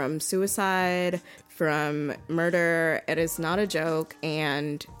 From suicide, from murder. It is not a joke,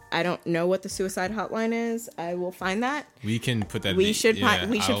 and I don't know what the suicide hotline is. I will find that. We can put that. We should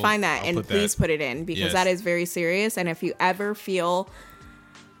find that, and please put it in because that is very serious. And if you ever feel,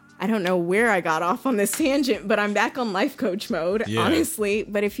 I don't know where I got off on this tangent, but I'm back on life coach mode, honestly.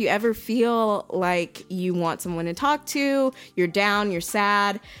 But if you ever feel like you want someone to talk to, you're down, you're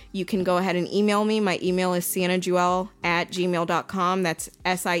sad, you can go ahead and email me. My email is siennajewell@gmail.com. That's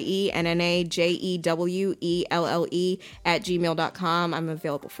siennajewelle@gmail.com. I'm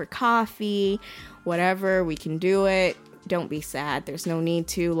available for coffee, whatever. We can do it. Don't be sad. There's no need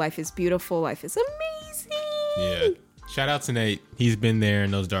to. Life is beautiful. Life is amazing. Yeah. Shout out to Nate. He's been there in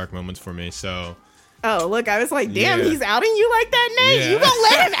those dark moments for me. So. Oh, look, I was like, damn, Yeah. he's outing you like that, Nate? Yeah. You gonna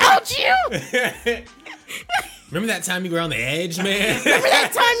let him out you? Remember that time you were on the edge, man? Remember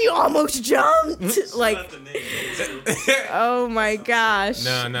that time you almost jumped? Like, Not the name. oh my gosh.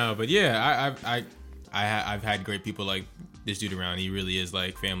 No, but yeah, I've had great people like this dude around. He really is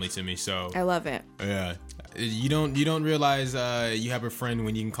like family to me. So I love it. yeah, you don't realize you have a friend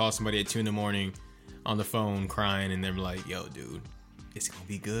when you can call somebody at 2 a.m. on the phone crying and they're like, "Yo, dude, it's gonna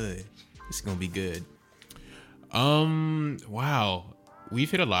be good. It's gonna be good." Wow,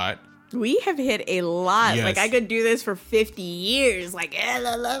 we've hit a lot. We have hit a lot. Yes. Like, I could do this for 50 years. Like, that's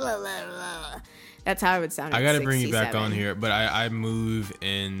how I would sound. I at gotta bring you back 67. on here, but I move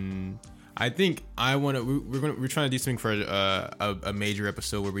in. I think I want to. We're trying to do something for a major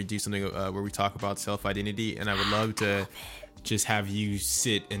episode where we do something where we talk about self identity, and I would love to just have you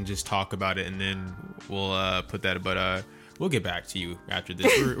sit and just talk about it, and then we'll put that. But we'll get back to you after this.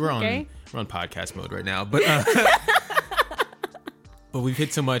 We're on Okay. we're on podcast mode right now, but. But we've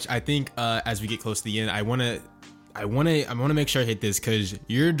hit so much. I think as we get close to the end, I want to make sure I hit this because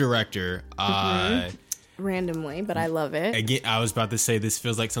you're a director. Randomly, but I love it. Again, I was about to say this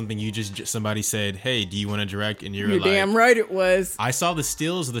feels like something you just somebody said, "Hey, do you want to direct?" And you're You're like, damn right it was. I saw the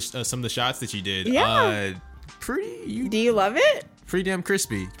stills of some of the shots that you did. Yeah. Pretty Do you love it? damn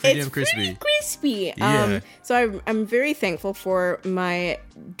crispy. It's pretty crispy. Yeah. So I'm very thankful for my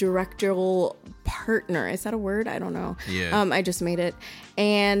directorial partner. Is that a word? I don't know. Yeah. I just made it.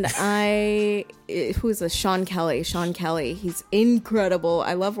 And who's this? Sean Kelly. Sean Kelly. He's incredible.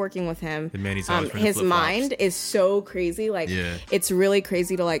 I love working with him. The man, he's always wearing his flip-flops. mind is so crazy. Like, Yeah. it's really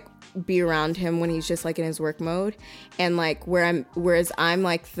crazy to like be around him when he's just like in his work mode. And like whereas I'm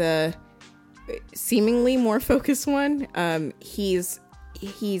like the seemingly more focused one, he's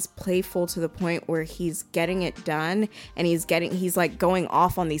playful to the point where he's getting it done, and he's like going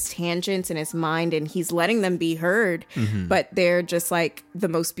off on these tangents in his mind, and he's letting them be heard, but they're just like the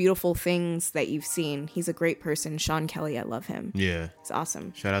most beautiful things that you've seen. He's a great person. Sean Kelly, I love him. Yeah. It's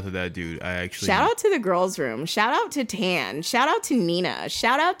awesome. Shout out to that dude. Shout out to the girls' room. Shout out to Tan. Shout out to Nina.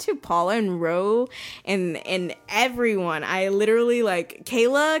 Shout out to Paula and Ro and everyone. I literally like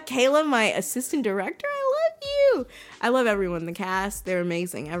Kayla, my assistant director. I love you. I love everyone. The cast, they're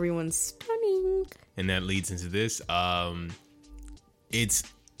amazing. Everyone's stunning. And that leads into this. It's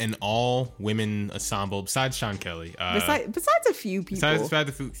an all women ensemble besides Sean Kelly. Besides a few people. Besides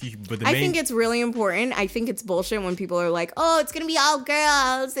the few, but the I main. think it's really important. I think it's bullshit when people are like, oh, it's going to be all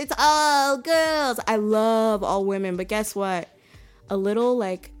girls. It's all girls. I love all women. But guess what? A little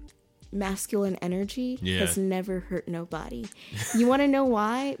like masculine energy has never hurt nobody. You want to know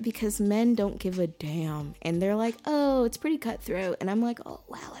why? Because men don't give a damn. And they're like, oh, it's pretty cutthroat. And I'm like, oh,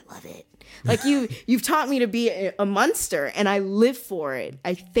 wow, I love it. Like you've taught me to be a monster, and I live for it.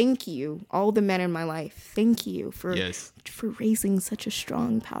 I thank you, all the men in my life. Thank you for raising such a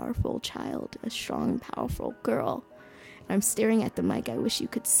strong, powerful child, a strong, powerful girl. I'm staring at the mic. I wish you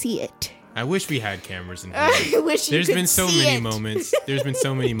could see it. I wish we had cameras in here. I wish you There's could been so see many it. moments. There's been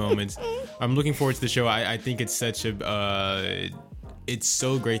so many moments. I'm looking forward to the show. I think it's such a. It's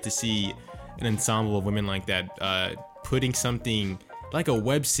so great to see an ensemble of women like that putting something like a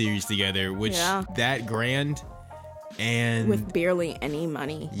web series together, which that grand and with barely any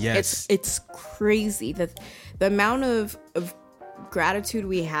money. Yes. It's crazy the amount of gratitude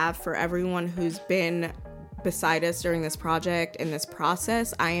we have for everyone who's been beside us during this project and this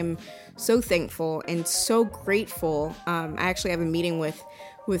process. I am so thankful and so grateful. I actually have a meeting with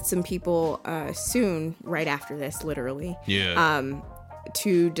some people soon, right after this, literally.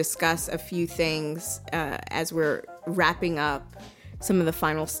 To discuss a few things as we're wrapping up some of the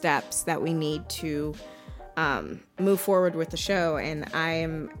final steps that we need to move forward with the show. And I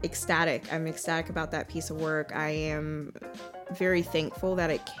am ecstatic. I'm ecstatic about that piece of work. I am very thankful that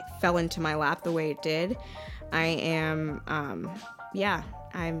it fell into my lap the way it did. I am, I'm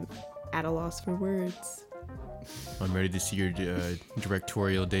at a loss for words. I'm ready to see your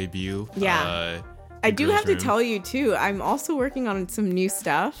directorial debut. Yeah. I do girls' have to room. tell you too, I'm also working on some new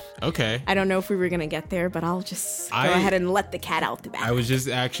stuff. Okay. I don't know if we were going to get there, but I'll just go ahead and let the cat out the bag. I was just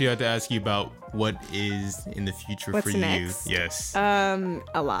actually about to ask you about what is in the future What's for next? you. Yes. A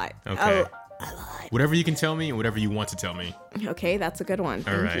lot. Okay. A lot. Whatever you can tell me and whatever you want to tell me. Okay, that's a good one.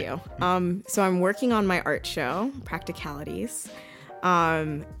 Thank right. you. So I'm working on my art show, Practicalities.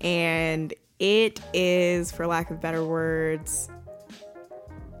 And it is, for lack of better words,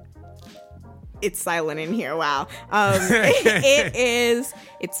 it's silent in here. Wow.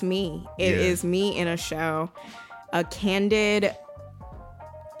 It's me. It is me in a show. A candid,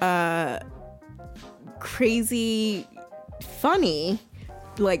 crazy, funny,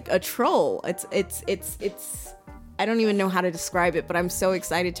 like a troll. It's I don't even know how to describe it, but I'm so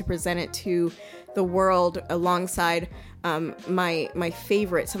excited to present it to the world alongside some of my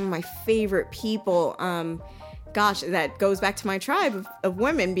favorite people. Gosh, that goes back to my tribe of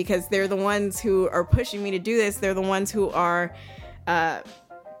women, because they're the ones who are pushing me to do this. They're the ones who are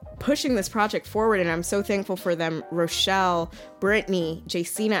pushing this project forward, and I'm so thankful for them. Rochelle, Brittany,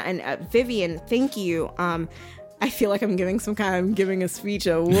 Jacina, and Vivian, thank you. I feel like I'm giving a speech,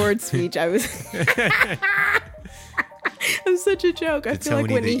 an award speech. I'm such a joke. I feel like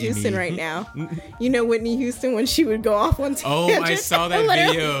Tony, Whitney the Houston Emmy. right now. You know Whitney Houston, when she would go off on tangents? Oh, I saw that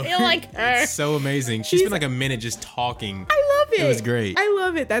Literally video. feel like her. It's so amazing. She's been like a minute just talking. I love it. It was great. I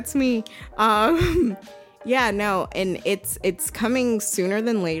love it. That's me. Yeah, no, and it's coming sooner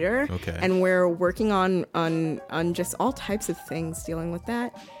than later. Okay. And we're working on just all types of things dealing with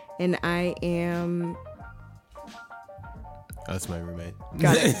that. And I am That's my roommate.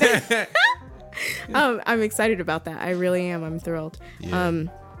 got it. I'm excited about that. I really am. I'm thrilled. Yeah.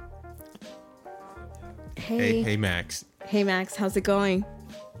 Hey, Max. hey Max, how's it going?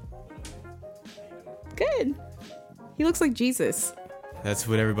 Good. He looks like Jesus. That's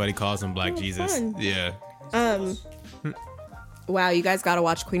what everybody calls him, Black Oh, Jesus. fun. Yeah. Wow, you guys got to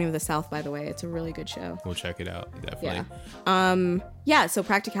watch Queen of the South, by the way. It's a really good show. We'll check it out. Definitely. Yeah. So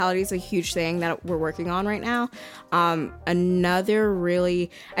practicality is a huge thing that we're working on right now. Another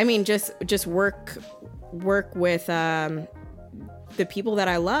really, I mean, just work with the people that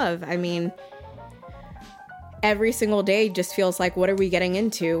I love. I mean, every single day just feels like, what are we getting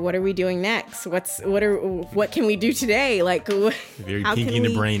into? What are we doing next? What can we do today? Like, Very Pinky in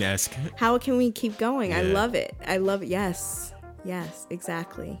the Brain-esque. how can we keep going? I Yeah. love it. Yes,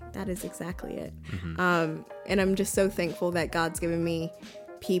 exactly. That is exactly it. Mm-hmm. And I'm just so thankful that God's given me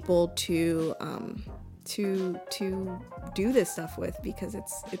people to do this stuff with, because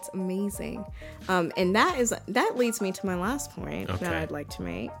it's amazing. And that leads me to my last point that Okay. I'd like to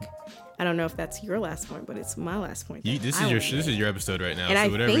make. I don't know if that's your last point, but it's my last point. This I wanna is your episode right now. and so I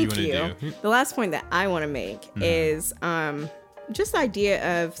whatever you thank want to do. The last point that I want to make is just the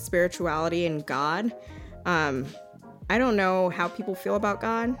idea of spirituality and God. I don't know how people feel about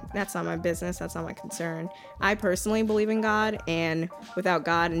God. That's not my business. That's not my concern. I personally believe in God, and without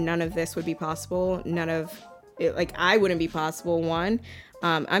God, none of this would be possible. None of it, like, I wouldn't be possible. One,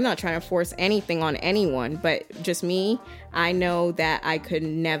 I'm not trying to force anything on anyone, but just me. I know that I could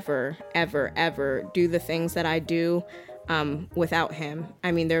never, ever, ever do the things that I do without him.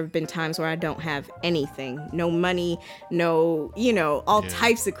 I mean, there have been times where I don't have anything, no money, no, all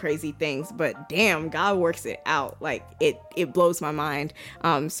types of crazy things, but damn, God works it out. Like, it blows my mind.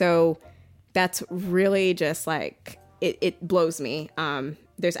 So that's really just like, it blows me.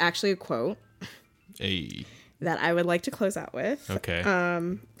 There's actually a quote Hey. that I would like to close out with. Okay.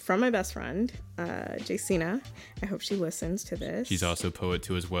 From my best friend, Jacina. I hope she listens to this. She's also a poet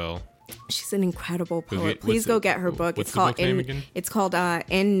too as well. She's an incredible poet. What's Please go get her book. what's It's the called book name again? It's called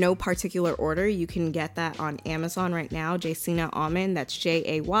In No Particular Order. You can get that on Amazon right now. Jacina Amin. That's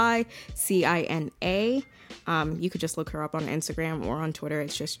Jaycina. You could just look her up on Instagram or on Twitter.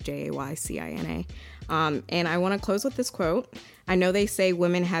 It's just Jaycina. And I want to close with this quote. I know they say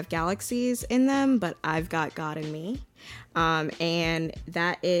women have galaxies in them, but I've got God in me. And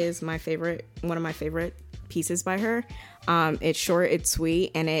that is one of my favorite pieces by her. It's short, it's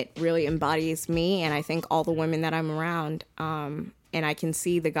sweet, and it really embodies me, and I think all the women that I'm around. And I can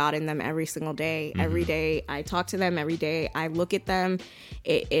see the God in them every single day. Mm-hmm. Every day I talk to them, every day I look at them.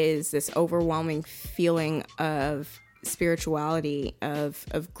 It is this overwhelming feeling of spirituality, of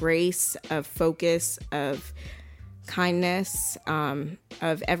grace, of focus, of kindness, of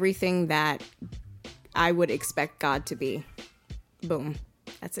everything that I would expect God to be. Boom.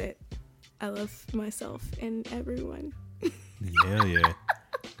 That's it. I love myself and everyone. Yeah.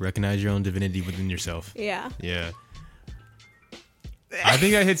 Recognize your own divinity within yourself. Yeah. Yeah. I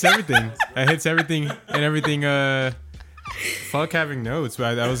think that hits everything. And everything fuck having notes,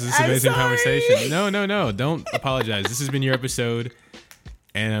 but that was this I'm amazing sorry. conversation. No. Don't apologize. This has been your episode.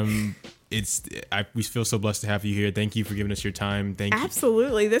 And we feel so blessed to have you here. Thank you for giving us your time. Thank you.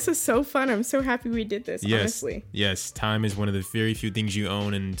 Absolutely. This is so fun. I'm so happy we did this, honestly. Yes. Time is one of the very few things you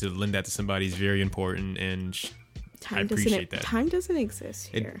own, and to lend that to somebody is very important. And I appreciate that. Time doesn't exist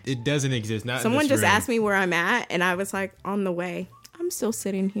here. It doesn't exist. Not Someone in this just room. asked me where I'm at, and I was like, on the way. I'm still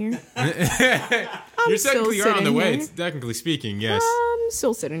sitting here. You're technically on the way. here. It's technically speaking, yes. I'm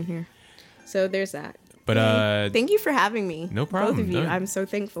still sitting here. So there's that. But thank you for having me. No problem. Both of you. No. I'm so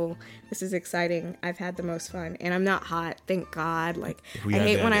thankful. This is exciting. I've had the most fun, and I'm not hot. Thank God. Like We I had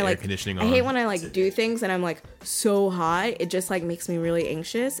hate the when I air like conditioning I hate on. when I like do things and I'm like so hot. It just like makes me really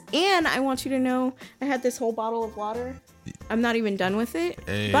anxious. And I want you to know I had this whole bottle of water. I'm not even done with it.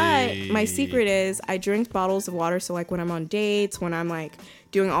 But my secret is I drink bottles of water. So like when I'm on dates, when I'm like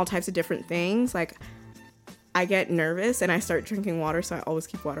doing all types of different things, like I get nervous and I start drinking water. So I always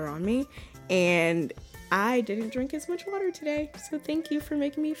keep water on me. And I didn't drink as much water today. So thank you for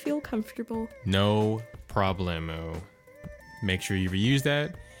making me feel comfortable. No problemo. Make sure you reuse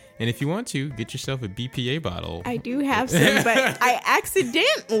that. And if you want to, get yourself a BPA bottle. I do have some, but I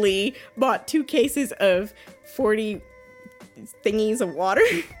accidentally bought 2 cases of 40 thingies of water.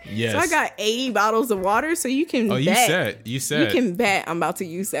 Yes. So I got 80 bottles of water. So you can bet. You said. You can bet I'm about to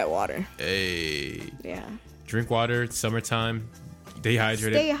use that water. Hey. Yeah. Drink water. It's summertime. Stay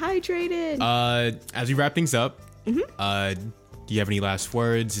hydrated. Stay hydrated. As we wrap things up, Mm-hmm. Do you have any last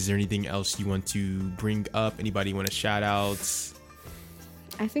words? Is there anything else you want to bring up? Anybody want to shout out?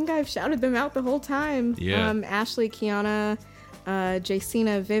 I think I've shouted them out the whole time. Yeah. Ashley, Kiana,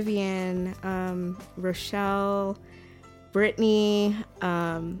 Jacina, Vivian, Rochelle, Brittany,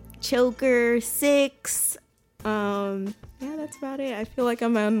 Choker, Six. Yeah, that's about it. I feel like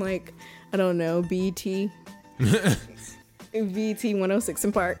I'm on like, I don't know, BT. BT 106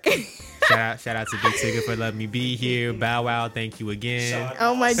 in Park. Shout out to Big Tigger for letting me be here. Bow Wow, thank you again.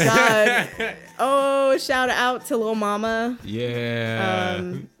 Oh my God. Oh, shout out to Lil Mama.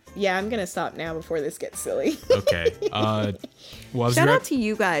 Yeah. Yeah, I'm gonna stop now before this gets silly. Okay. Well, Shout out to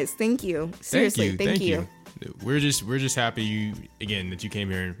you guys. Thank you. Seriously, thank you. We're just happy that you came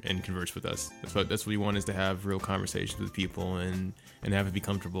here and conversed with us. That's what we want, is to have real conversations with people and have it be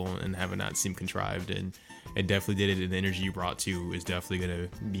comfortable and have it not seem contrived. And it definitely did it. And the energy you brought to is definitely gonna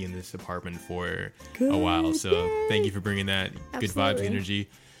be in this apartment for a while. So thank you for bringing that good vibes Absolutely. energy.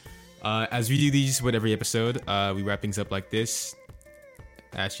 As we do these with every episode, we wrap things up like this.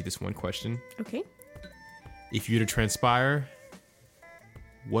 I ask you this one question. Okay. If you were to transpire,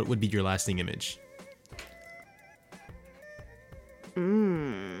 what would be your lasting image?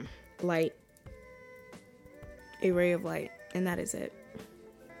 Light. A ray of light. And that is it.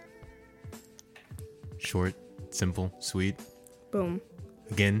 Short, simple, sweet. Boom.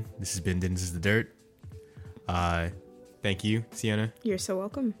 Again, this has been This is the Dirt. Thank you, Sienna. You're so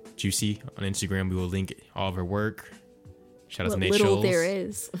welcome. Juicy on Instagram. We will link all of her work. Shout out What to Nate little Scholes. there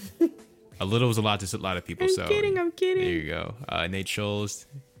is. A little is a lot to a lot of people. I'm so kidding. There you go. Nate Scholes,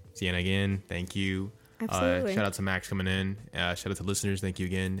 Sienna again. Thank you. Absolutely. Shout out to Max coming in. Shout out to listeners. Thank you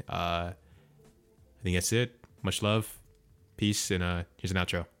again. I think that's it. Much love. Peace. And here's an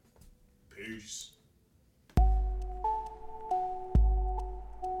outro. Peace.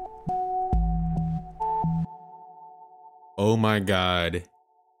 Oh my God.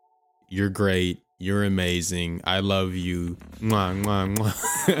 You're great. You're amazing. I love you. Mwah, mwah,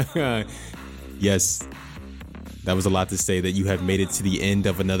 mwah. Yes. That was a lot to say, that you have made it to the end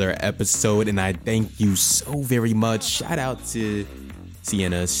of another episode, and I thank you so very much. Shout out to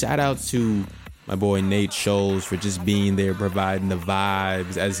Sienna. Shout out to my boy Nate Scholes for just being there, providing the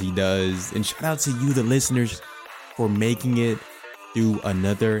vibes as he does. And shout out to you, the listeners, for making it through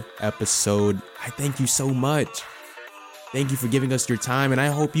another episode. I thank you so much. Thank you for giving us your time, and I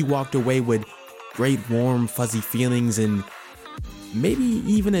hope you walked away with great, warm, fuzzy feelings and maybe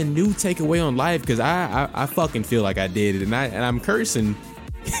even a new takeaway on life, because I fucking feel like I did, and I'm cursing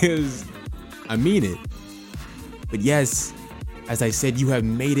because I mean it. But yes, as I said, you have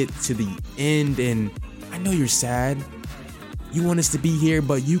made it to the end, and I know you're sad. You want us to be here,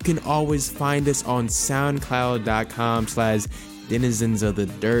 but you can always find us on SoundCloud.com/Denizens of the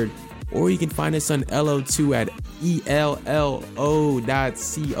Dirt, or you can find us on LO2 at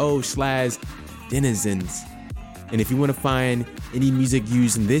ELLO.co/Denizens. And if you want to find any music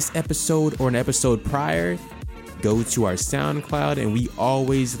used in this episode or an episode prior, go to our SoundCloud, and we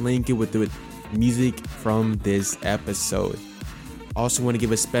always link it with the music from this episode. Also want to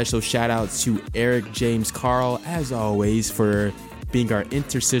give a special shout out to Eric James Carl, as always, for being our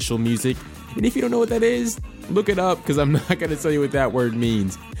interstitial music. And if you don't know what that is, Look it up because I'm not going to tell you what that word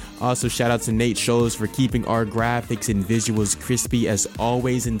means. Also, shout out to Nate Scholes for keeping our graphics and visuals crispy as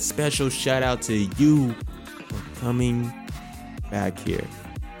always. And special shout out to you for coming back here.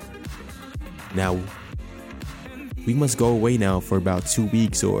 Now, we must go away now for about 2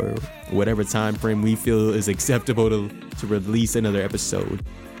 weeks or whatever time frame we feel is acceptable to release another episode.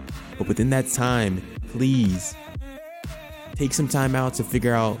 But within that time, please take some time out to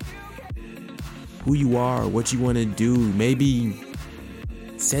figure out who you are, what you want to do. Maybe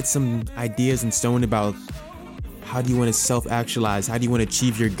set some ideas in stone about how do you want to self-actualize, how do you want to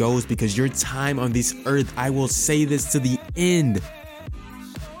achieve your goals, because your time on this earth, I will say this to the end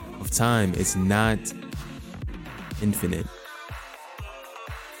of time, it's not infinite.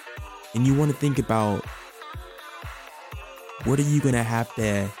 And you want to think about what are you going to have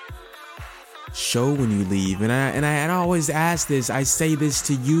to show when you leave. And I always ask this, I say this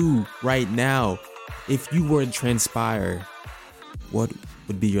to you right now. If you were to transpire, what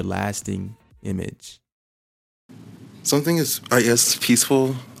would be your lasting image? Something is, I guess,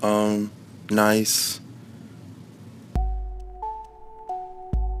 peaceful, nice,